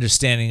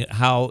understanding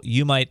how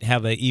you might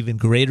have an even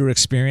greater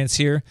experience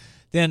here,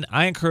 then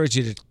I encourage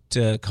you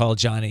to call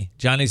Johnny.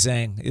 Johnny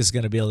Zhang is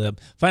going to be able to.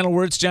 Final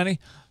words, Johnny?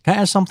 Can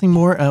I add something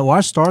more? When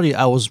I started,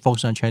 I was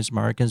focused on Chinese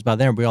Americans, but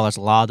then I realized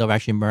a lot of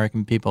actually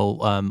American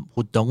people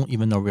who don't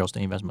even know real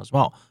estate investment as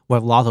well. We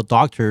have a lot of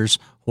doctors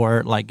who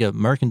are like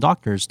American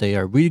doctors. They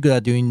are really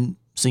good at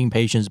seeing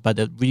patients, but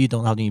they really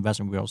don't know how to invest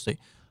in real estate.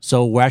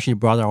 So we actually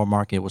brought our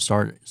market. We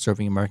started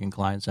serving American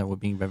clients, and we're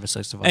being very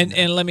successful.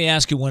 And let me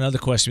ask you one other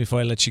question before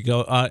I let you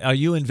go. Are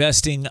you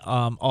investing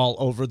all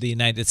over the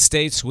United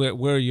States? Where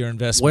are your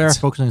investments? We're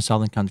focusing in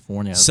Southern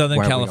California.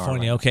 Southern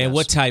California, okay. Yes.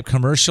 What type?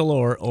 Commercial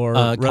or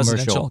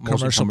residential?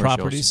 Commercial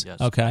properties?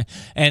 Yes. Okay.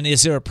 And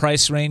is there a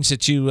price range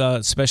that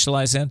you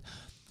specialize in?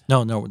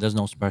 No, there's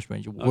no price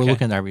range. We're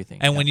looking at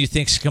everything. And when you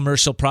think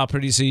commercial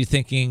properties, are you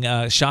thinking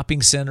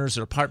shopping centers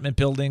or apartment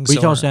buildings?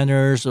 Retail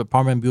centers,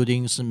 apartment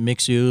buildings,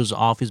 mixed use,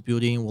 office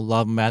building. We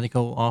love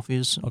medical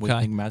office. Okay. We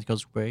think medical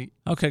is great.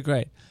 Okay,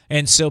 great.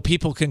 And so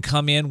people can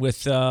come in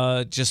with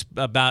just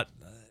about,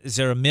 is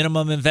there a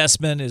minimum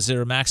investment? Is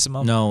there a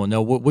maximum?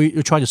 No.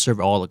 We try to serve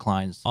all the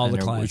clients. All the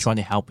clients. We're trying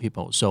to help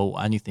people. So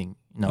anything.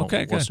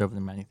 Okay, we'll good. serve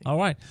them anything. All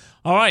right.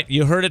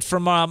 You heard it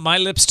from my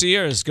lips to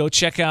yours. Go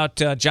check out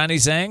Johnny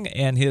Zhang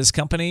and his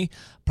company,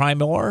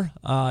 Primor.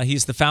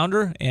 He's the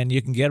founder, and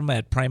you can get him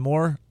at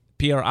Primor,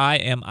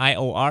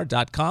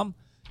 PRIMIOR.com.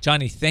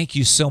 Johnny, thank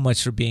you so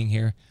much for being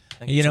here.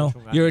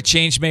 You're a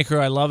change maker.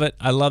 I love it.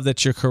 I love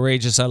that you're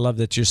courageous. I love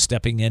that you're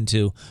stepping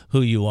into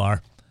who you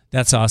are.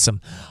 That's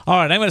awesome. All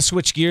right, I'm going to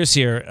switch gears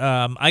here.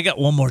 I got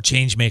one more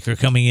change maker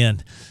coming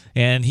in,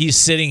 and he's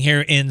sitting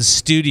here in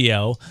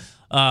studio.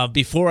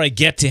 Before I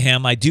get to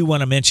him, I do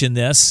want to mention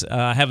this.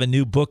 I have a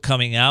new book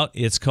coming out.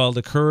 It's called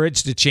The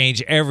Courage to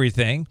Change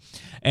Everything.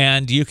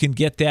 And you can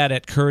get that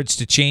at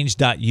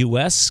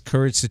couragetochange.us,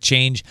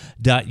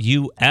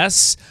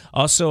 couragetochange.us.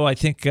 Also, I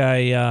think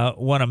I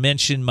want to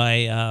mention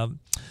my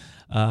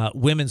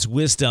Women's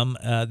Wisdom.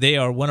 They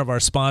are one of our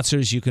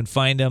sponsors. You can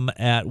find them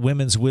at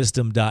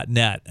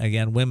womenswisdom.net.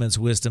 Again,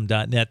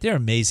 womenswisdom.net. They're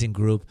an amazing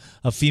group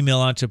of female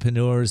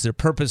entrepreneurs. They're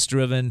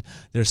purpose-driven.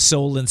 They're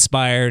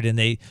soul-inspired, and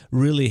they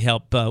really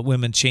help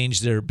women change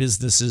their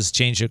businesses,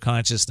 change their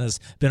consciousness.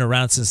 Been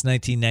around since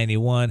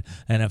 1991,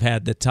 and have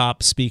had the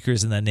top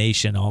speakers in the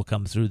nation all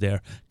come through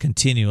there,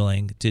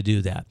 continuing to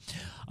do that.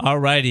 All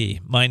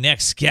righty, my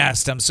next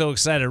guest. I'm so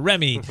excited.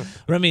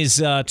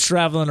 Remy's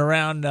traveling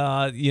around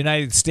the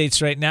United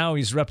States right now.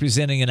 He's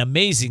representing an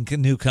amazing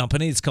new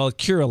company. It's called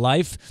Cure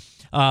Life.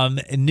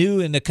 New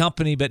in the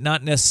company, but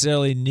not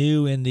necessarily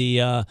new in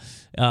the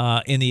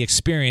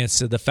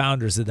experience of the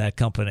founders of that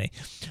company.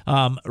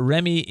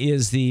 Remy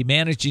is the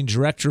managing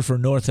director for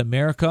North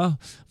America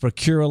for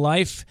Cure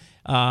Life.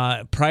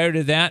 Prior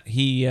to that,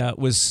 he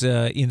was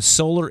in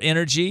solar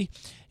energy.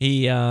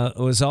 He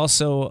was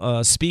also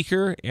a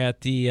speaker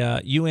at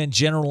the UN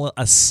General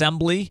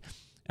Assembly,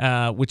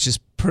 which is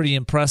pretty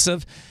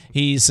impressive.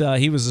 He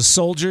was a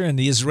soldier in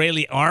the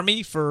Israeli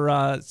army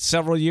for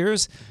several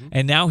years,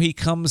 and now he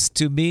comes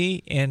to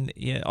me in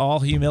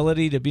all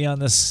humility to be on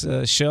this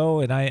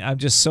show, and I'm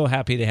just so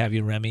happy to have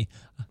you, Remy.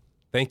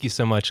 Thank you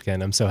so much,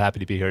 Ken. I'm so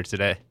happy to be here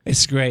today.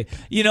 It's great.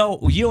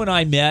 You and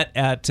I met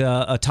at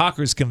a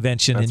Talkers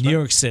Convention in New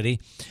York City.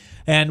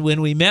 And when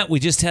we met, we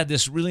just had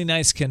this really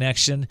nice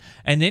connection.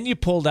 And then you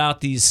pulled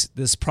out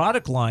this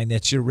product line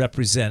that you're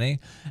representing.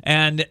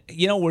 And,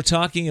 we're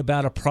talking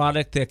about a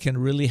product that can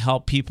really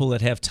help people that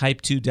have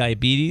type 2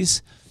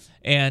 diabetes.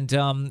 And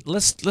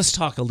let's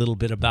talk a little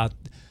bit about,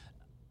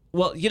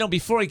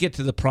 before I get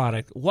to the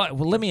product,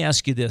 let me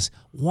ask you this.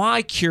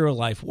 Why Cure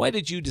Life? Why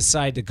did you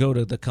decide to go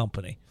to the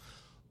company?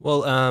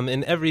 Well,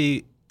 in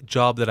every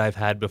job that I've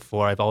had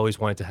before, I've always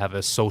wanted to have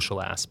a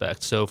social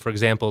aspect. So, for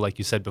example, like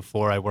you said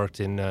before, I worked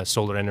in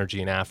solar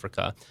energy in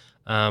Africa.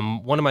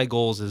 One of my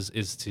goals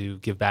is to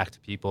give back to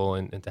people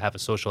and to have a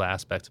social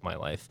aspect to my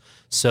life.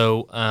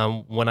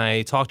 So when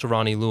I talked to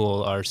Ronnie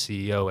Lewell, our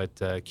CEO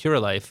at Cure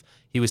Life,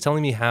 he was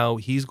telling me how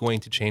he's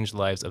going to change the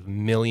lives of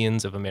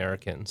millions of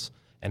Americans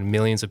and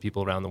millions of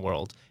people around the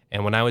world.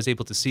 And when I was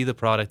able to see the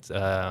product,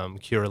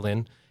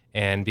 Curelin,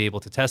 and be able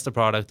to test the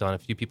product on a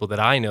few people that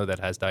I know that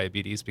has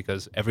diabetes,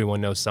 because everyone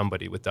knows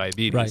somebody with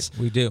diabetes. Right,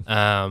 we do.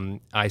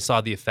 I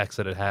saw the effects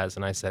that it has,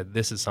 and I said,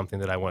 this is something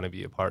that I want to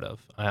be a part of.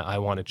 I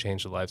want to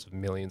change the lives of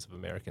millions of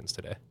Americans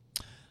today.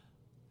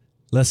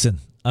 Listen,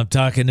 I'm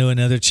talking to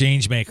another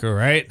change maker,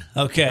 right?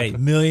 Okay,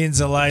 millions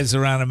of lives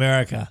around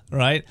America,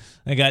 right?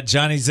 I got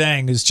Johnny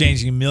Zhang, who's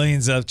changing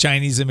millions of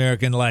Chinese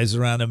American lives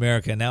around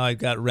America. Now I've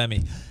got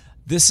Remy.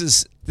 This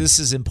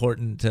is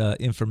important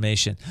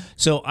information.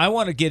 So I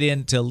want to get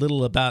into a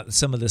little about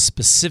some of the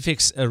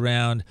specifics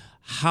around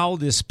how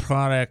this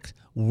product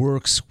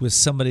works with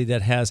somebody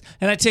that has,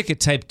 and I take it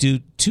type 2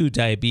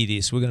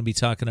 diabetes. We're going to be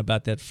talking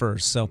about that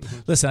first. So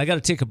listen, I got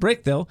to take a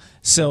break though.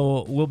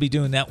 So we'll be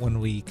doing that when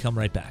we come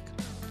right back.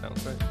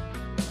 Sounds great.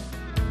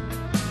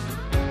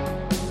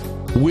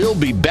 We'll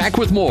be back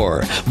with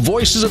more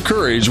Voices of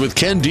Courage with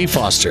Ken D.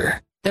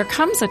 Foster. There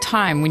comes a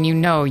time when you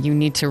know you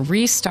need to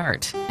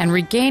restart and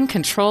regain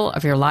control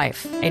of your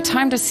life. A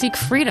time to seek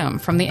freedom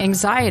from the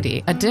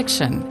anxiety,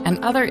 addiction,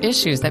 and other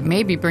issues that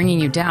may be bringing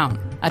you down.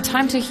 A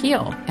time to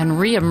heal and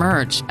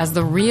re-emerge as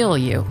the real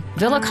you.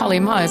 Villa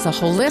Kalima is a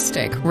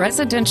holistic,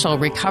 residential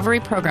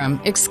recovery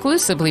program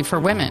exclusively for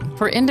women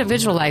for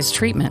individualized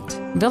treatment.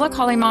 Villa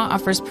Kalima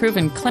offers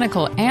proven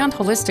clinical and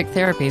holistic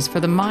therapies for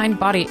the mind,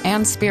 body,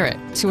 and spirit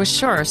to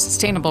assure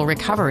sustainable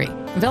recovery.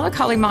 Villa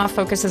Kalima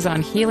focuses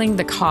on healing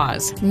the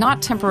cause,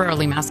 not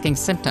temporarily masking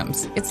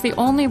symptoms. It's the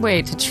only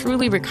way to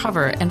truly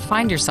recover and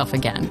find yourself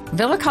again.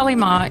 Villa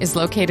Kalima is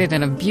located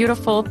in a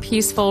beautiful,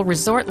 peaceful,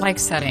 resort-like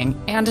setting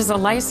and is a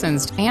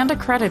licensed and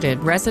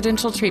accredited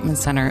residential treatment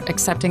center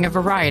accepting a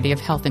variety of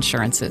health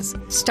insurances.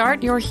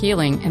 Start your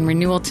healing and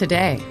renewal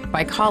today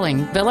by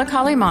calling Villa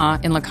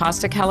Kalima in La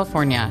Costa,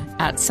 California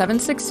at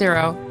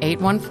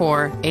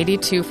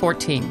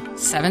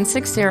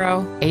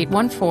 760-814-8214.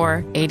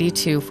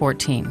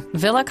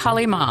 760-814-8214. Villa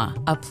Kalima,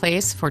 a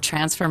place for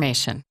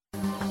transformation.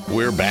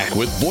 We're back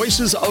with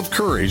Voices of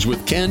Courage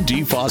with Ken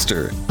D.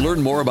 Foster.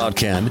 Learn more about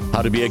Ken,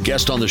 how to be a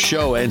guest on the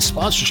show, and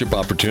sponsorship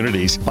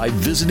opportunities by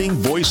visiting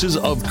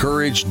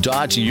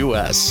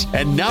voicesofcourage.us.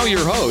 And now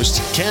your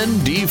host, Ken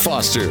D.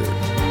 Foster.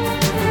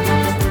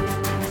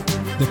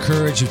 The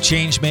Courage of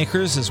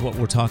Changemakers is what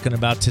we're talking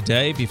about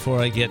today. Before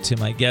I get to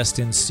my guest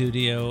in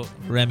studio,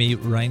 Remy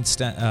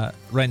Reinstein,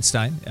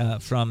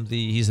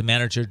 he's the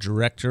manager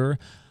director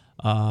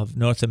of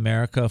North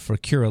America for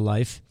Cure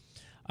Life.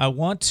 I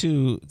want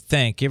to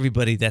thank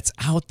everybody that's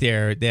out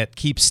there that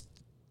keeps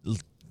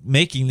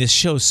making this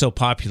show so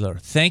popular.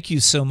 Thank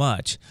you so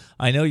much.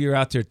 I know you're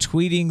out there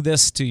tweeting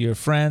this to your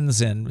friends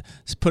and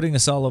putting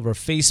us all over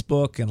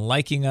Facebook and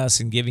liking us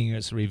and giving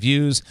us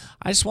reviews.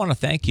 I just want to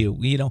thank you.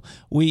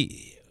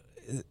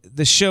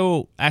 The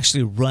show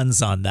actually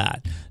runs on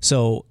that.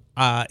 So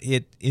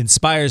it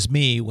inspires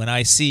me when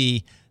I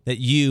see that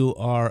you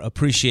are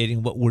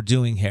appreciating what we're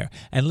doing here.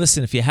 And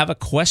listen, if you have a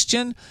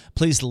question,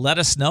 please let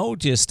us know.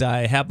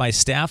 I have my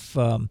staff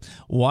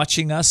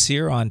watching us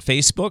here on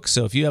Facebook.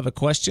 So if you have a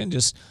question,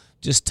 just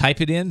type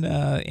it in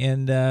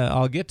and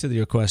I'll get to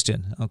your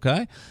question.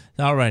 Okay?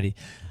 All righty.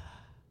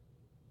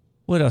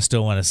 What else do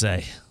I want to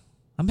say?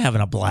 I'm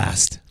having a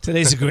blast.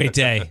 Today's a great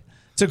day.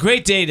 It's a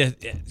great day to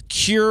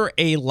cure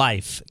a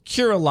life,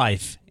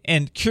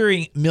 and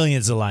curing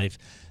millions of life.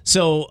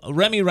 So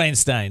Remy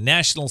Reinstein,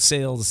 national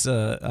sales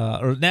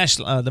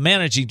the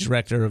managing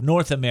director of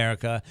North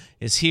America,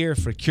 is here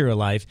for Cure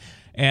Life,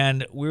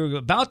 and we're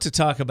about to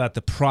talk about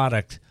the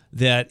product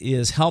that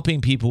is helping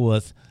people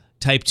with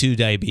type 2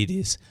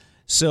 diabetes.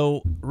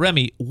 So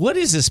Remy, what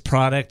is this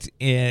product,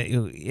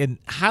 and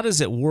how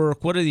does it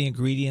work? What are the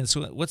ingredients?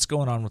 What's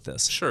going on with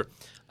this? Sure.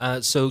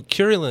 So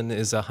Curulin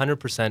is a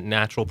 100%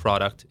 natural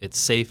product. It's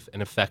safe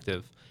and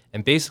effective.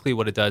 And basically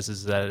what it does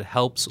is that it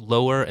helps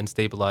lower and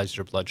stabilize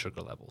your blood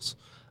sugar levels.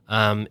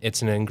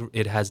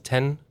 It has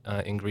 10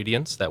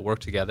 ingredients that work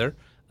together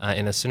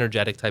in a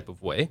synergetic type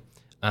of way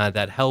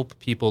that help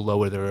people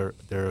lower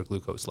their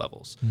glucose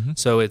levels. Mm-hmm.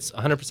 So it's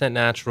 100%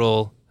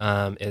 natural.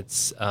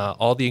 It's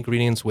all the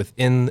ingredients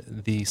within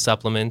the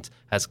supplement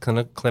has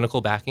clinical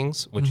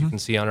backings, which you can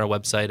see on our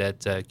website at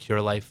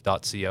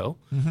curelife.co.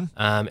 Mm-hmm.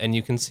 And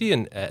you can see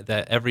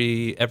that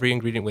every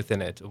ingredient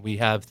within it. We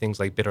have things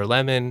like bitter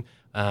lemon,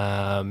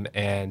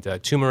 and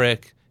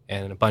turmeric,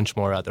 and a bunch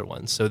more other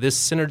ones. So this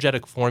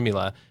synergetic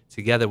formula,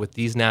 together with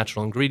these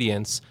natural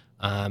ingredients,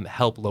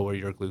 help lower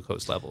your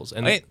glucose levels.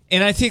 And I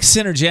think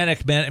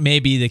synergetic may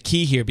be the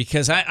key here,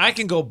 because I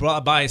can go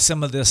buy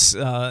some of this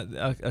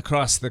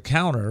across the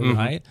counter,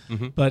 right?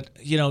 Mm-hmm. But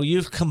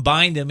you've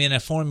combined them in a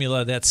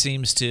formula that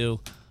seems to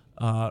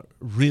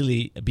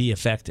really be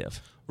effective.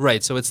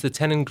 Right, so it's the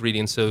 10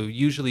 ingredients. So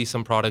usually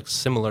some products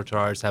similar to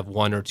ours have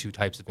 1 or 2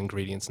 types of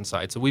ingredients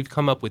inside. So we've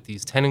come up with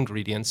these 10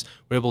 ingredients.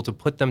 We're able to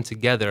put them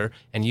together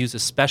and use a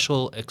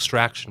special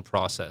extraction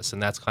process,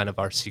 and that's kind of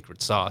our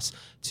secret sauce,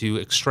 to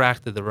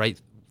extract the right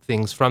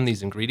things from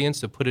these ingredients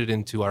to put it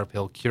into our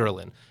pill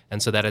Curulin,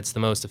 and so that it's the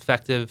most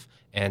effective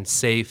and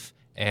safe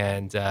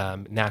and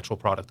natural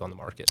product on the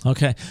market.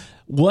 Okay.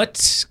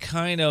 What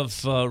kind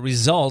of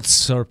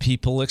results are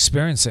people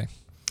experiencing?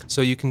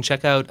 So you can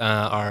check out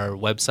our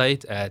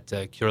website at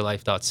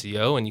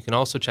curelife.co, and you can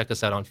also check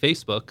us out on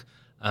Facebook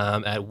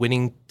at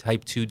Winning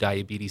Type 2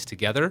 Diabetes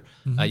Together.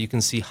 Mm-hmm. You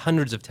can see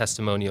hundreds of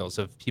testimonials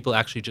of people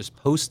actually just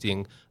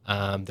posting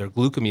their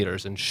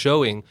glucometers and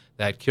showing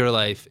that Cure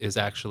Life is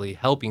actually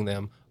helping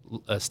them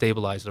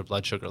stabilize their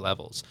blood sugar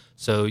levels.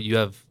 So you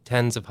have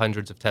tens of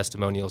hundreds of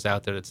testimonials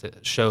out there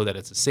that show that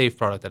it's a safe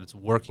product, that it's a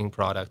working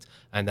product,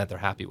 and that they're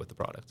happy with the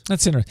product.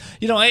 That's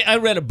interesting. I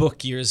read a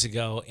book years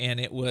ago, and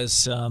it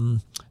was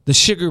The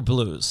Sugar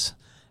Blues.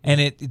 And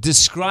it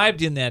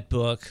described in that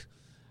book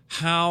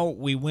how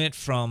we went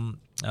from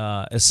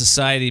a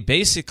society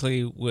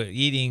basically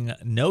eating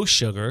no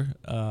sugar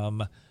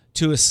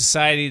to a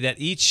society that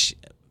each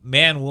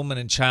man, woman,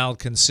 and child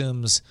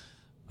consumes,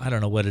 I don't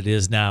know what it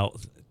is now,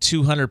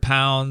 200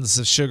 pounds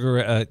of sugar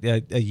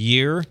a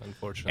year.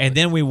 Unfortunately. And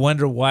then we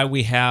wonder why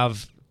we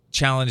have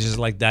challenges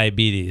like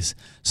diabetes.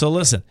 So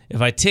listen, if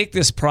I take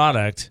this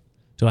product,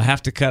 do I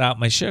have to cut out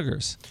my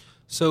sugars?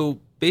 So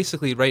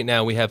basically right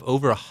now we have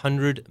over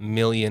 100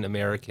 million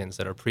Americans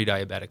that are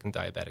pre-diabetic and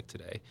diabetic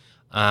today.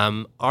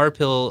 Our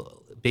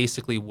pill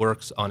basically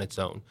works on its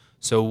own.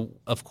 So,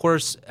 of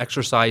course,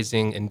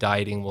 exercising and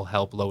dieting will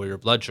help lower your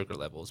blood sugar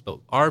levels, but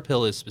our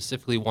pill is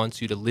specifically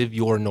wants you to live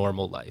your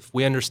normal life.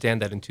 We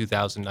understand that in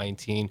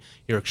 2019,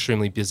 you're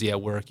extremely busy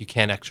at work. You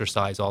can't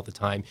exercise all the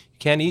time. You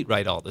can't eat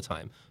right all the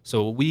time.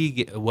 So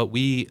what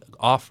we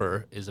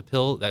offer is a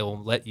pill that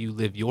will let you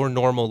live your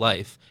normal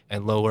life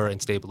and lower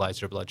and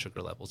stabilize your blood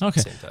sugar levels at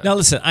the same time. Now,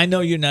 listen, I know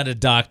you're not a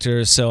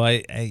doctor, so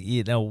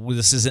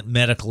this isn't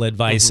medical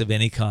advice of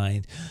any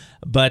kind,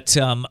 but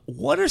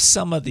what are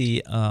some of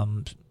the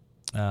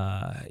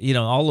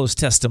all those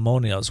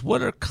testimonials?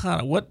 What are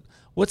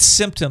what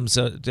symptoms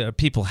are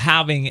people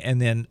having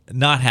and then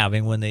not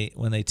having when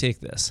they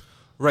take this?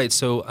 Right.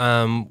 So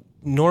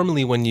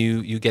normally when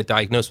you get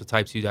diagnosed with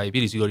type 2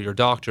 diabetes, you go to your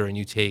doctor and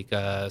you take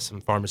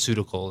some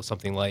pharmaceutical,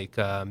 something like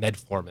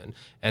metformin.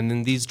 And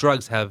then these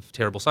drugs have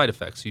terrible side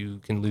effects. You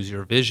can lose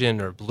your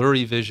vision or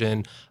blurry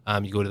vision.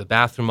 You go to the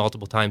bathroom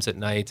multiple times at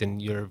night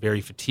and you're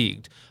very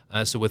fatigued.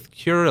 So with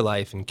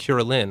CuraLife and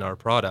Curalin, our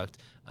product,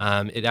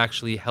 it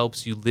actually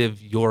helps you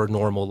live your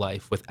normal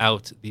life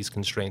without these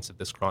constraints of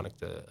this chronic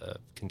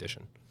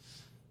condition.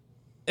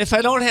 If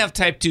I don't have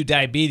type 2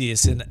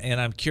 diabetes and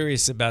I'm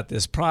curious about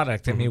this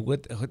product, I mean,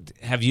 what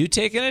have you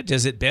taken it?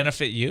 Does it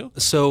benefit you?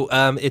 So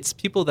it's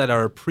people that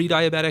are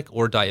pre-diabetic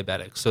or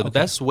diabetic. So the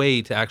best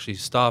way to actually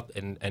stop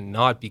and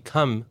not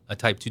become a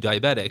type 2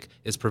 diabetic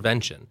is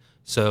prevention.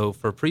 So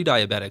for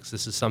pre-diabetics,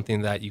 this is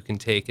something that you can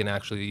take and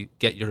actually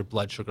get your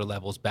blood sugar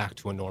levels back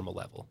to a normal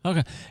level.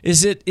 Okay.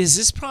 Is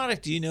this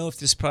product, do you know if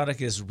this product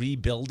is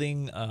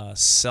rebuilding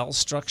cell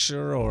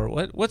structure or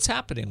what's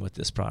happening with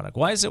this product?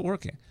 Why is it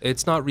working?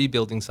 It's not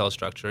rebuilding cell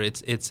structure.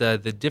 It's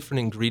the different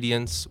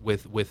ingredients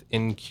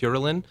within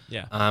Curalin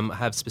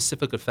have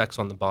specific effects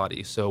on the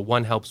body. So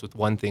one helps with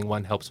one thing,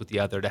 one helps with the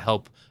other to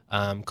help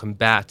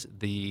combat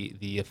the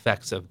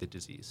effects of the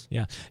disease.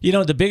 Yeah. You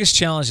know, the biggest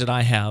challenge that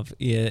I have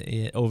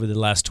over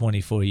the last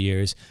 24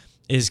 years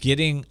is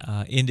getting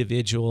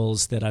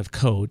individuals that I've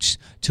coached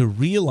to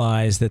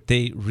realize that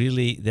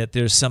that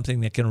there's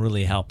something that can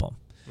really help them.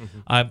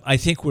 Mm-hmm. I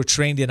think we're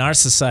trained in our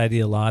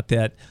society a lot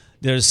that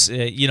there's,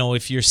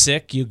 if you're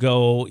sick, you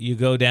go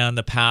down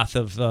the path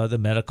of the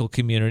medical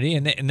community,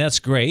 and that's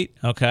great.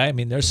 Okay, I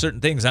mean, there's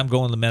certain things I'm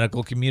going to the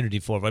medical community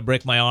for. If I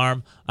break my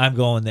arm, I'm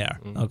going there.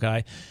 Mm-hmm.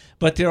 Okay,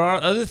 but there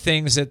are other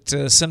things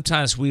that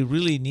sometimes we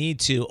really need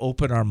to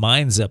open our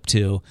minds up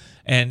to,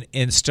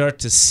 and start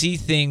to see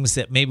things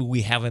that maybe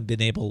we haven't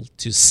been able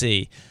to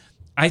see.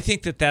 I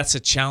think that that's a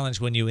challenge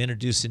when you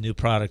introduce a new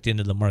product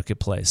into the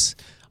marketplace.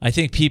 I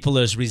think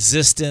there's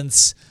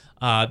resistance.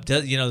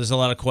 There's a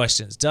lot of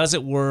questions. Does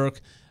it work?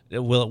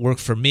 Will it work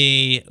for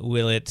me?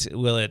 Will it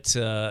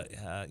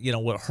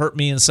hurt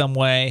me in some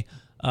way?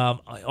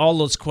 All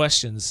those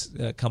questions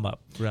come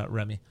up,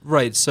 Remy.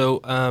 Right. So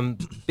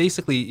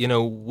basically,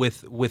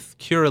 with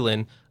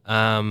Curalin,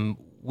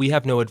 we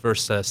have no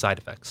adverse side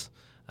effects.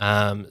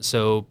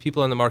 So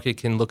people on the market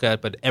can look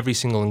at every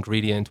single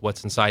ingredient,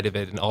 what's inside of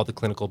it, and all the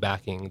clinical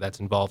backing that's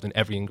involved in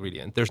every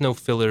ingredient. There's no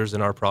fillers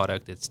in our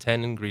product. It's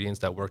 10 ingredients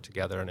that work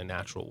together in a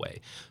natural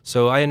way.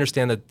 So I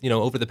understand that,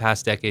 over the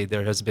past decade,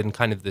 there has been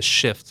kind of this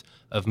shift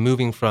of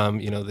moving from,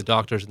 the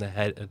doctors and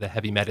the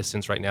heavy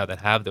medicines right now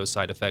that have those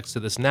side effects to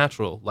this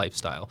natural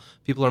lifestyle.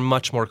 People are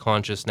much more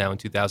conscious now in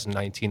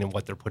 2019 in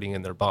what they're putting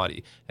in their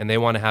body, and they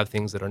want to have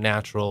things that are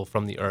natural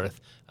from the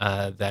earth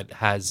that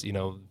has,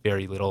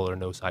 very little or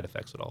no side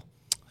effects at all.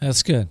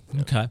 That's good.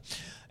 Okay.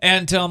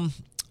 And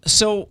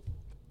so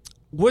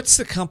what's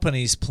the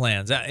company's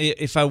plans?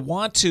 If I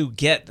want to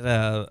get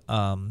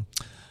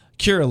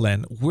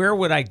Curalin, where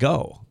would I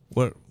go?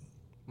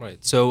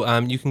 Right. So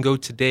you can go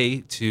today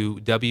to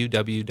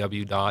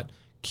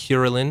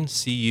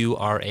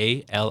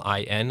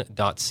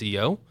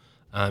www.curalin.co.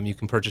 You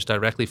can purchase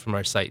directly from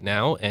our site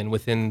now, and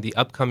within the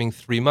upcoming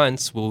 3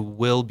 months, we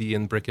will be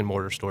in brick and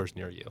mortar stores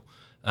near you.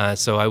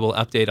 So I will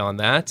update on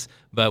that,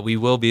 but we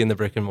will be in the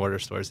brick and mortar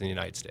stores in the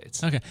United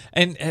States. Okay.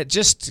 And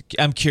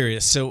I'm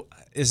curious. So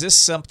is this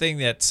something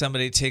that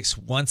somebody takes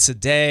once a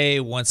day,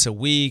 once a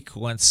week,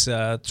 twice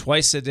a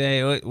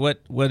day?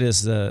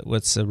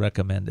 What's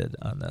recommended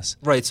on this?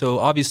 Right. So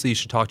obviously you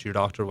should talk to your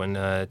doctor when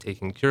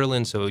taking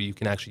Curalin, so you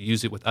can actually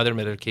use it with other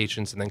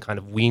medications and then kind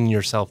of wean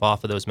yourself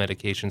off of those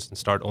medications and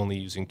start only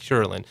using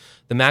Curalin.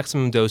 The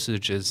maximum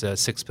dosage is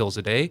 6 pills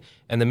a day,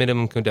 and the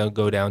minimum can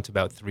go down to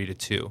about 3 to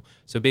 2.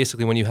 So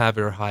basically, when you have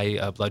your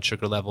high blood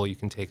sugar level, you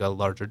can take a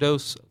larger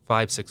dose,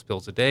 5-6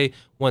 pills a day.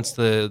 Once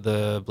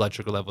the blood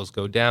sugar levels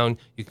go down,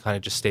 you can kind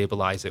of just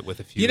stabilize it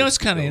with a few. It's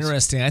kind of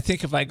interesting. I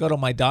think if I go to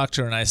my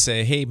doctor and I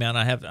say, "Hey, man,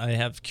 I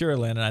have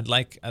Curalin, and I'd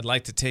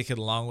like to take it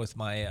along with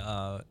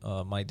my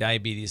my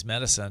diabetes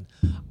medicine,"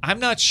 I'm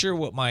not sure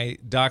what my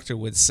doctor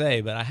would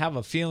say, but I have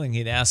a feeling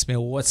he'd ask me,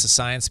 "Well, what's the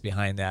science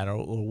behind that,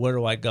 or where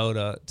do I go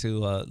to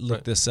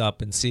look this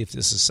up and see if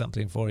this is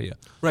something for you?"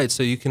 Right.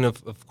 So you can,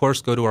 of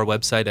course, go to our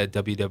website at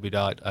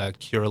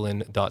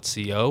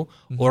www.curelin.co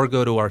or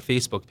go to our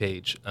Facebook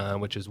page,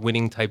 which is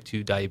Winning Type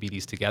 2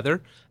 Diabetes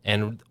Together.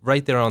 And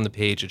right there on the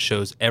page, it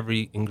shows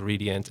every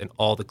ingredient and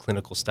all the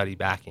clinical study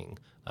backing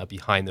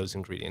behind those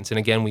ingredients. And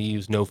again, we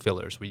use no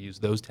fillers. We use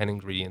those 10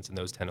 ingredients and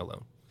those 10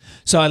 alone.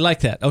 So I like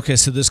that. Okay,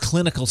 so there's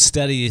clinical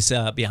studies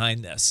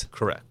behind this.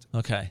 Correct.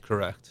 Okay.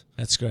 Correct.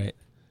 That's great.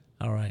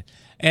 All right.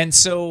 And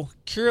so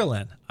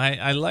Curelin,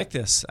 I like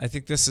this. I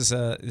think this is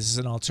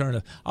an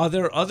alternative. Are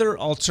there other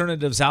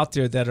alternatives out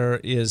there that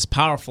are as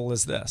powerful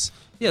as this?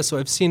 Yeah, so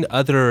I've seen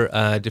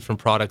other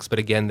different products, but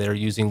again, they're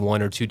using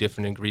one or two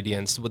different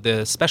ingredients. With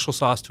the special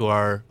sauce to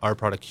our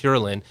product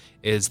Curelin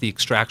is the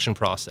extraction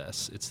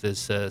process. It's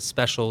this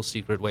special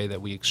secret way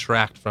that we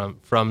extract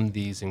from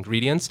these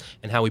ingredients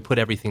and how we put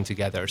everything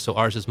together. So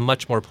ours is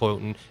much more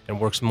potent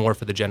and works more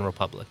for the general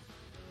public.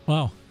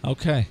 Wow.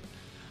 Okay.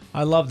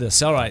 I love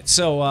this. All right.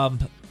 So I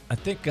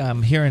think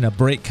I'm hearing a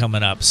break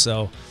coming up.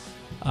 So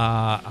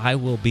I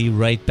will be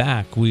right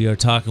back. We are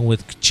talking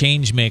with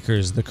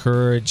Changemakers, the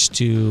courage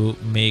to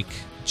make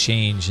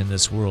change in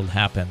this world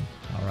happen.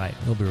 All right.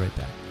 We'll be right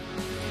back.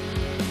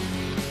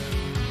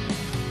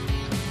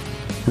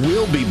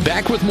 We'll be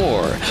back with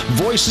more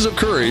Voices of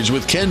Courage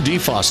with Ken D.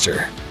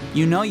 Foster.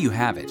 You know you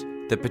have it,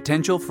 the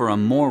potential for a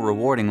more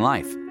rewarding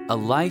life, a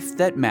life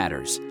that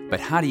matters. But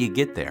how do you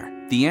get there?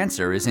 The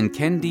answer is in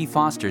Ken D.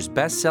 Foster's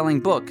best-selling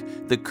book,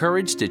 The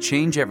Courage to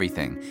Change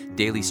Everything,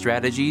 Daily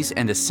Strategies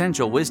and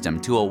Essential Wisdom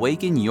to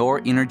Awaken Your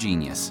Inner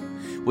Genius.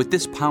 With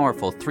this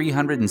powerful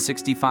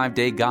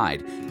 365-day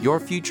guide, your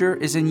future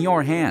is in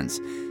your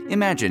hands.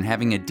 Imagine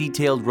having a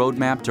detailed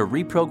roadmap to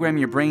reprogram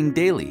your brain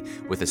daily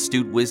with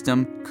astute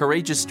wisdom,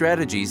 courageous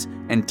strategies,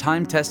 and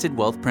time-tested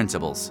wealth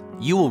principles.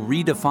 You will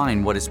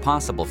redefine what is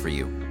possible for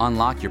you,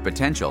 unlock your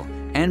potential,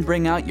 and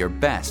bring out your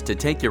best to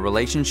take your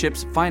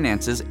relationships,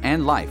 finances,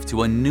 and life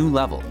to a new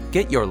level.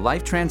 Get your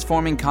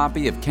life-transforming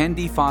copy of Ken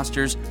D.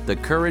 Foster's The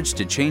Courage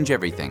to Change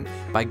Everything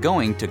by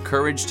going to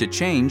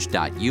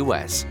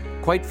couragetochange.us.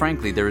 Quite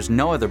frankly, there is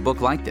no other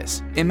book like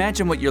this.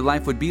 Imagine what your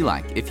life would be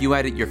like if you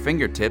had at your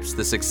fingertips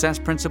the success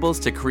principles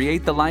to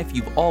create the life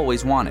you've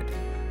always wanted.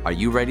 Are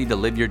you ready to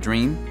live your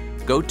dream?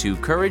 Go to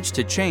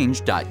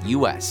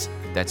couragetochange.us.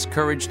 That's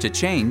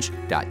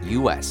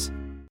couragetochange.us.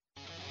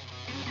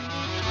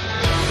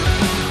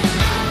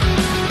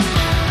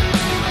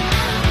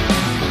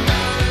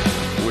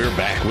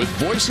 Back with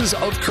Voices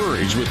of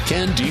Courage with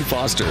Ken D.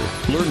 Foster.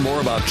 Learn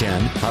more about Ken,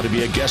 how to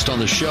be a guest on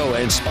the show,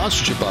 and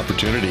sponsorship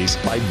opportunities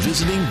by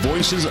visiting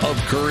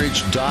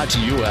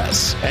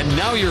voicesofcourage.us. And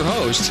now your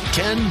host,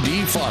 Ken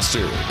D.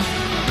 Foster.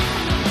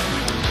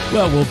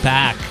 Well, we're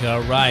back.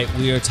 All right.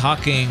 We are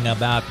talking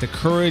about the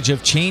courage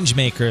of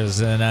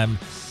changemakers, and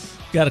I've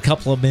got a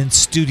couple of them in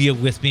studio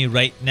with me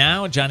right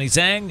now, Johnny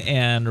Zhang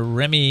and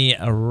Remy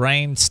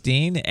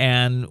Reinstein,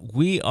 and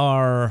we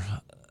are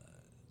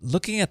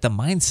looking at the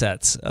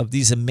mindsets of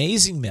these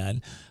amazing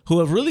men who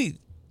have really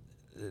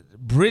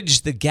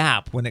bridged the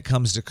gap when it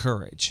comes to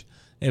courage.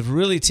 They've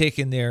really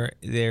taken their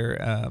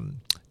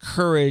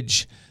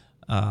courage,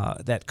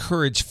 that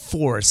courage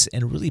force,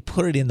 and really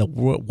put it in the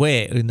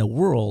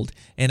world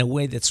in a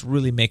way that's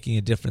really making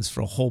a difference for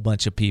a whole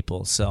bunch of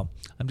people. So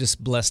I'm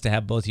just blessed to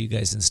have both of you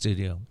guys in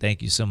studio.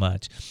 Thank you so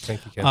much.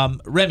 Thank you, Ken.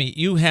 Remy,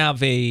 you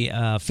have a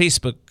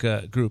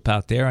Facebook group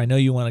out there. I know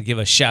you want to give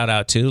a shout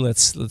out to.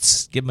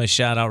 Let's give them a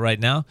shout out right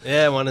now.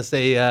 Yeah, I want to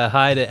say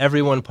hi to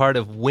everyone part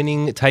of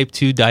Winning Type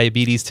 2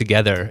 Diabetes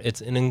Together. It's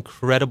an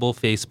incredible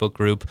Facebook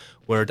group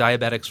where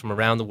diabetics from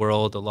around the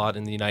world, a lot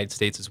in the United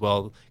States as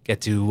well,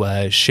 get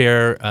to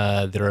share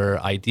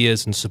their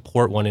ideas and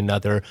support one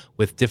another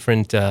with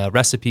different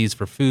recipes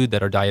for food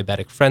that are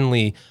diabetic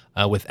friendly,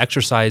 with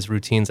exercise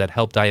routines that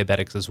help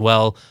diabetics as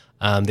well.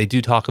 They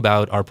do talk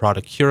about our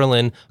product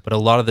Curelin, but a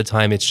lot of the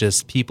time it's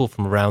just people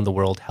from around the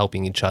world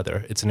helping each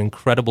other. It's an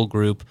incredible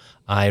group.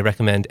 I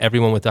recommend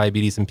everyone with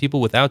diabetes and people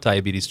without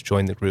diabetes to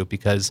join the group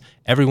because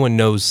everyone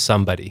knows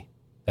somebody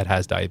that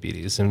has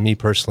diabetes. And me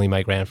personally,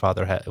 my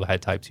grandfather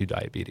had type 2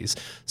 diabetes.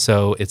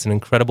 So it's an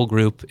incredible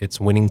group. It's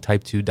Winning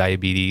Type 2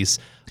 Diabetes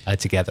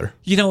together.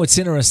 You know, it's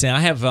interesting. I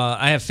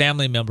have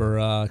family member,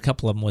 a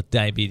couple of them with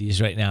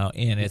diabetes right now,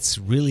 and it's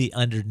really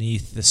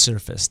underneath the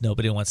surface.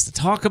 Nobody wants to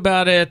talk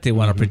about it. They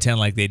want to pretend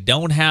like they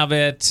don't have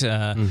it.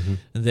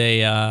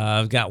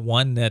 I've got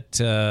one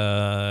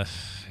that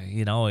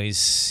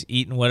he's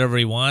eating whatever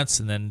he wants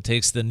and then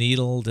takes the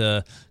needle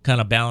to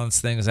kind of balance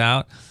things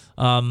out.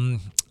 I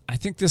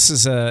think this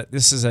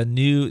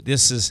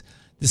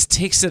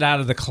takes it out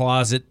of the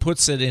closet,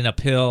 puts it in a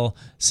pill,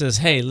 says,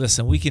 hey,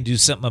 listen, we can do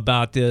something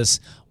about this.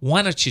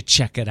 Why don't you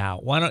check it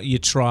out? Why don't you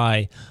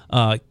try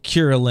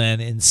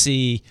Curelin and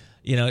see,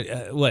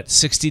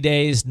 60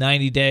 days,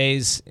 90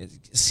 days,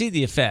 see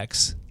the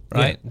effects,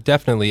 right? Yeah,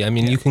 definitely. I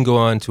mean, you can go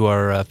on to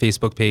our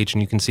Facebook page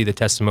and you can see the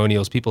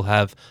testimonials. People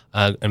have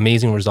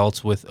amazing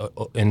results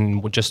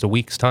in just a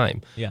week's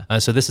time. Yeah.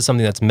 So this is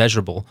something that's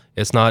measurable.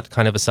 It's not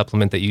kind of a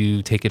supplement that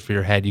you take it for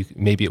your head.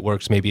 Maybe it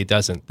works, maybe it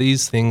doesn't.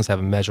 These things have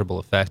a measurable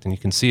effect, and you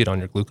can see it on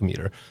your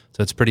glucometer.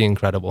 So it's pretty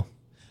incredible.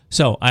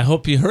 So I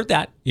hope you heard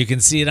that. You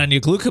can see it on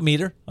your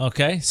glucometer.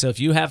 Okay, so if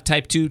you have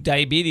type 2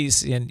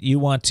 diabetes and you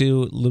want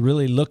to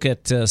really look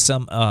at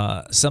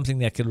something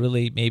that could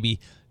really maybe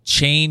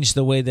change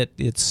the way that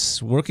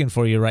it's working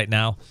for you right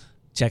now,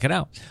 check it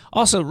out.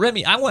 Also,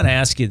 Remy, I want to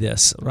ask you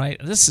this, right?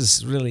 This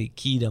is really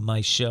key to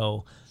my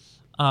show.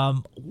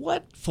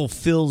 What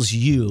fulfills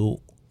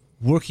you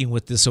working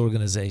with this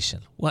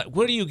organization?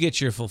 Where do you get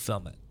your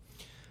fulfillment?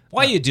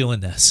 Why are you doing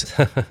this?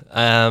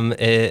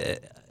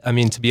 I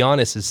mean, to be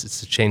honest, it's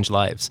to change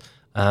lives.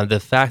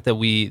 The fact that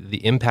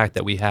the impact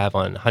that we have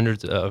on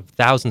hundreds of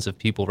thousands of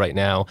people right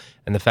now,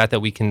 and the fact that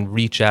we can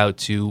reach out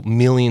to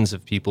millions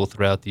of people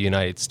throughout the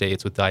United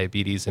States with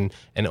diabetes and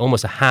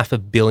almost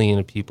 500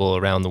 million people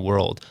around the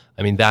world.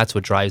 I mean, that's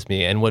what drives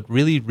me. And what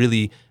really,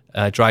 really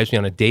drives me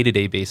on a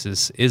day-to-day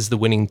basis is the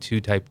Winning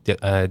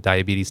 2-Type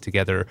Diabetes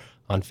Together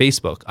on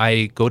Facebook.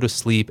 I go to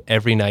sleep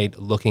every night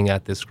looking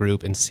at this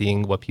group and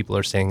seeing what people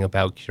are saying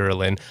about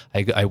Curelin.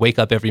 I wake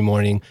up every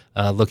morning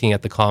looking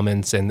at the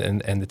comments and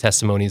the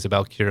testimonies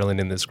about Curelin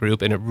in this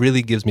group, and it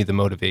really gives me the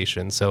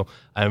motivation. So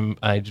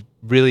I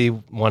really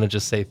want to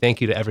just say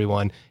thank you to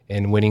everyone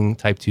in Winning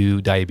Type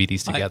 2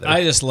 Diabetes Together.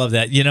 I just love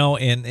that,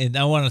 and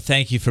I want to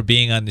thank you for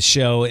being on the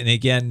show. And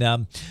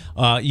again,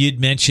 you'd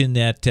mentioned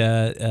that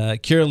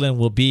Curelin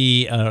will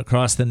be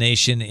across the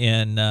nation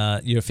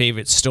in your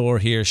favorite store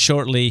here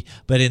shortly.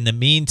 But in the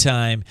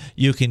meantime,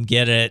 you can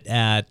get it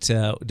at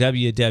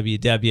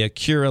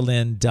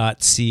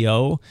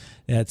www.curelin.co.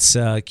 That's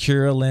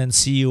Curelin,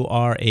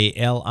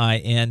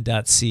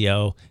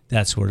 CURALIN.co.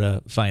 That's where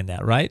to find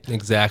that, right?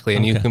 Exactly.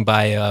 And you can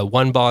buy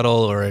 1 bottle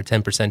or a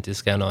 10%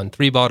 discount on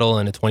 3 bottle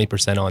and a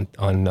 20%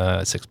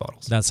 on 6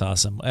 bottles. That's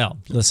awesome. Well,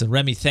 listen,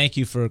 Remy, thank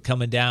you for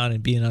coming down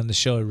and being on the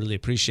show. I really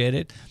appreciate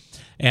it.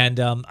 And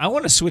I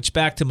want to switch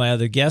back to my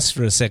other guest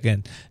for a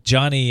second,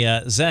 Johnny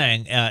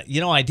Zhang.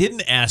 I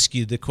didn't ask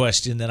you the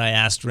question that I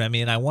asked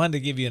Remy, and I wanted to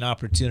give you an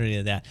opportunity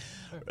of that.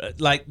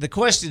 The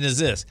question is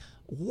this: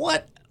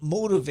 what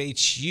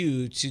motivates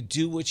you to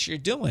do what you're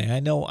doing? I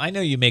know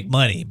you make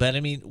money, but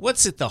I mean,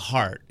 what's at the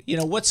heart?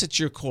 What's at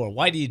your core?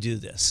 Why do you do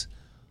this?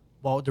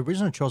 Well, the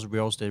reason I chose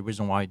real estate, the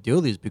reason why I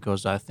do this,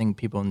 because I think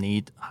people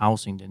need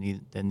housing.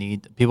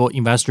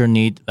 Investors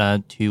need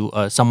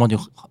someone to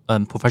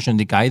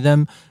professionally guide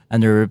them,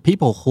 and there are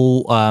people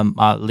who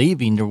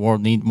live in the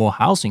world need more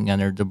housing.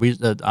 And the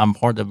reason I'm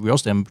part of real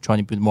estate, I'm trying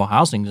to build more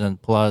housing,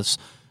 and plus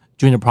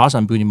during the process,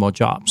 I'm building more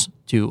jobs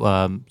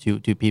to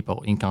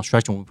people in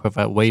construction. We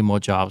provide way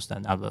more jobs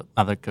than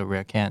other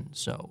career can.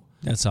 So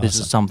that's awesome. This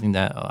is something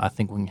that I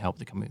think we can help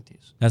the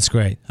communities. That's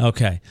great.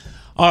 Okay.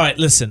 All right,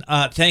 listen,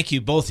 thank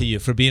you, both of you,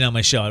 for being on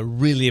my show. I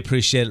really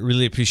appreciate it.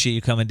 Really appreciate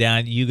you coming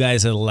down. You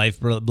guys are the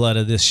lifeblood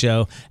of this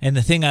show. And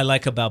the thing I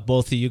like about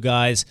both of you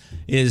guys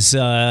is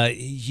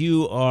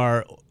you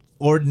are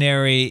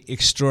ordinary,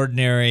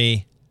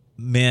 extraordinary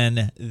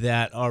men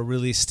that are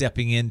really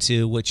stepping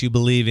into what you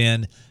believe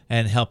in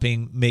and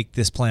helping make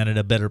this planet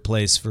a better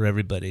place for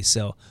everybody.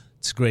 So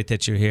it's great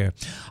that you're here.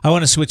 I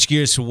want to switch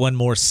gears for one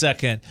more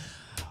second.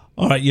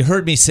 All right, you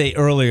heard me say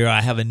earlier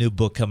I have a new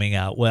book coming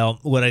out. Well,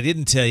 what I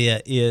didn't tell you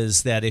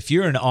is that if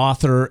you're an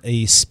author,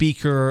 a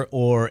speaker,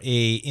 or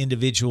a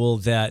individual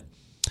that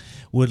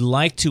would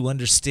like to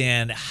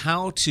understand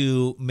how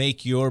to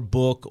make your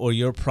book or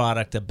your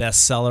product a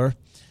bestseller,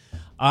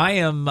 I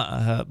am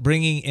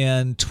bringing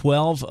in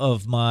 12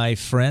 of my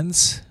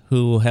friends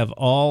who have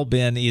all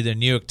been either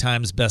New York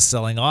Times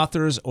bestselling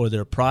authors or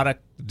they're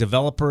product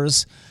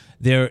developers.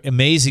 They're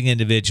amazing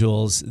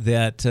individuals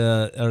that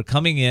are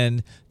coming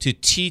in to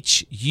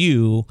teach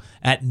you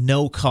at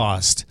no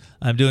cost.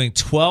 I'm doing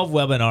 12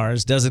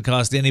 webinars, doesn't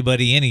cost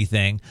anybody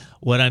anything.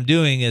 What I'm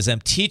doing is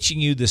I'm teaching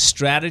you the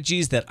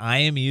strategies that I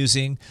am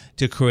using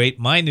to create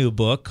my new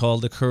book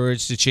called The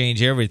Courage to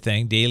Change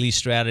Everything, Daily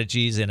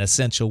Strategies and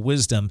Essential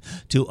Wisdom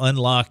to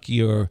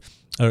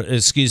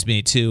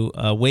to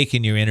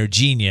awaken your inner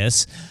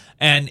genius.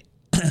 And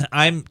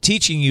I'm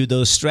teaching you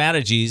those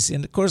strategies,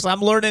 and of course, I'm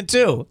learning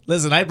too.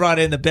 Listen, I brought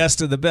in the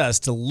best of the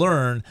best to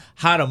learn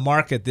how to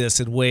market this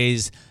in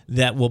ways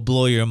that will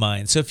blow your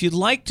mind. So if you'd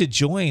like to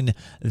join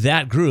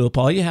that group,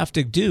 all you have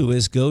to do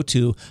is go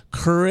to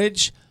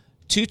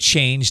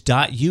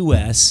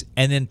couragetochange.us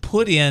and then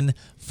put in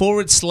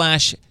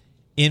 /invitation,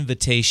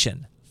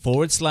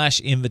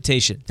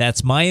 /invitation.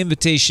 That's my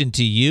invitation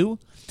to you.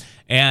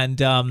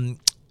 And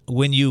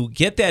when you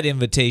get that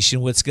invitation,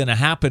 what's going to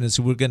happen is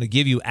we're going to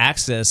give you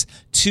access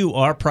to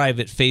our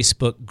private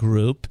Facebook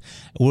group.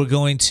 I'm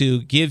going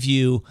to give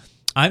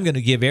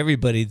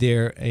everybody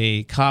there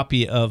a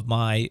copy of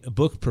my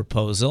book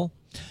proposal,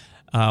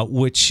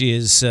 which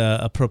is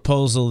a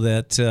proposal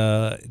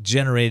that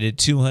generated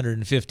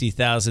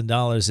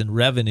 $250,000 in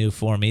revenue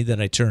for me that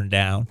I turned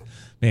down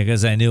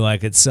because I knew I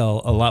could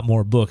sell a lot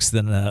more books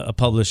than a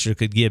publisher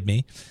could give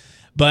me.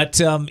 But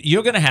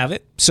you're going to have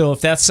it. So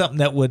if that's something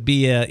that would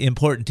be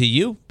important to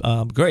you,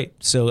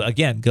 great. So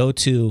again, go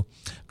to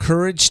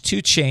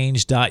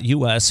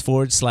couragetochange.us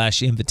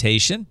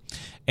 /invitation,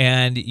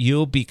 and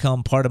you'll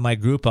become part of my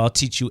group. I'll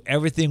teach you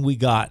everything we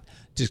got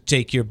to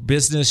take your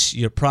business,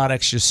 your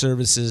products, your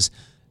services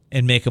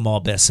and make them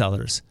all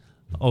bestsellers.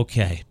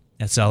 Okay,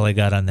 that's all I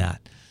got on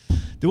that.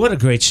 What a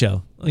great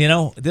show.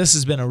 This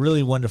has been a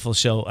really wonderful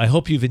show. I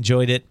hope you've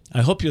enjoyed it.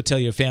 I hope you'll tell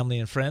your family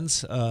and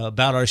friends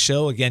about our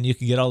show. Again, you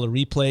can get all the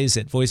replays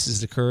at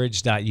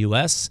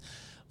voicesToCourage.us.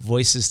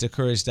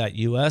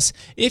 voicesToCourage.us.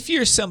 If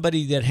you're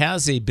somebody that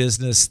has a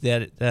business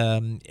that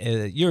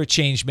you're a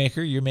change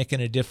maker, you're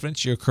making a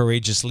difference, you're a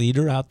courageous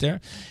leader out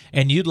there,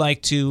 and you'd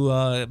like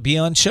to be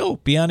on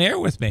air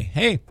with me,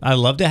 hey, I'd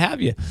love to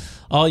have you.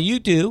 All you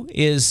do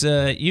is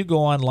you go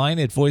online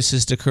at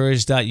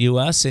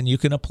voicesToCourage.us, and you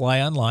can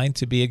apply online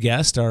to be a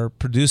guest. Our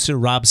producer,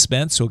 Rob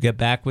Spence, will get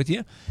back with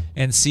you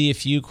and see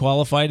if you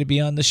qualify to be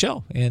on the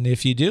show. And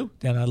if you do,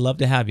 then I'd love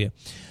to have you.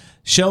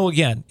 Show,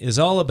 again, is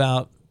all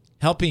about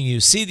helping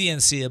you see the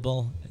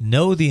unseeable,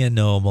 know the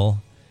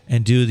unknowable,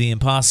 and do the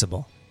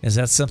impossible. Is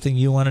that something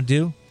you want to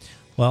do?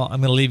 Well,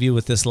 I'm going to leave you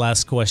with this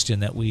last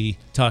question that we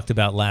talked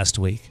about last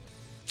week.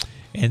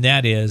 And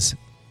that is,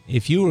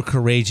 if you were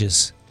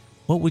courageous,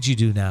 what would you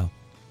do now?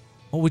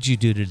 What would you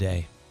do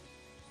today?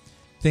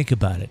 Think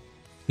about it.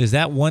 Because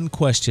that one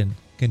question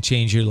can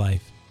change your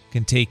life,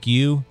 can take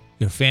you,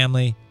 your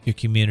family, your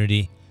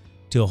community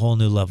to a whole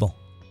new level.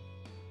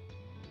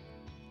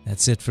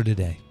 That's it for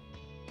today.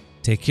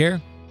 Take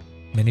care.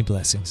 Many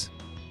blessings.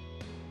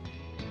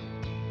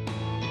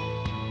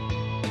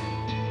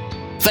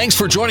 Thanks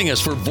for joining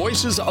us for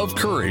Voices of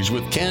Courage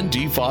with Ken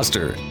D.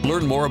 Foster.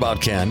 Learn more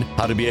about Ken,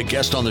 how to be a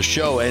guest on the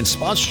show, and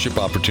sponsorship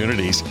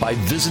opportunities by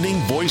visiting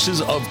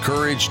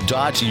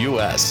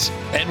voicesofcourage.us.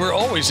 And we're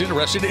always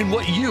interested in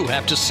what you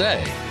have to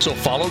say. So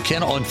follow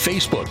Ken on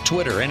Facebook,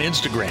 Twitter, and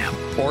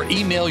Instagram, or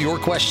email your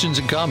questions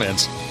and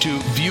comments to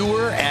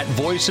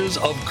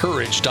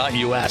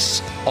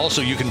viewer@voicesofcourage.us.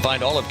 Also, you can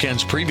find all of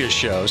Ken's previous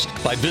shows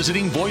by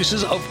visiting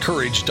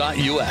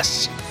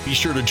voicesofcourage.us. Be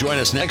sure to join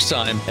us next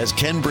time as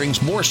Ken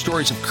brings more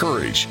stories of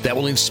courage that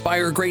will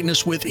inspire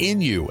greatness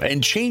within you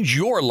and change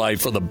your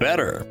life for the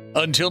better.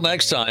 Until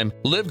next time,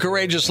 live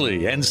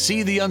courageously and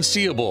see the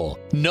unseeable,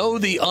 know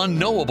the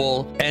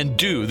unknowable, and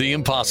do the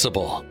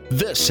impossible.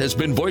 This has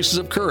been Voices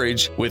of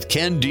Courage with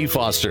Ken D.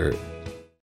 Foster.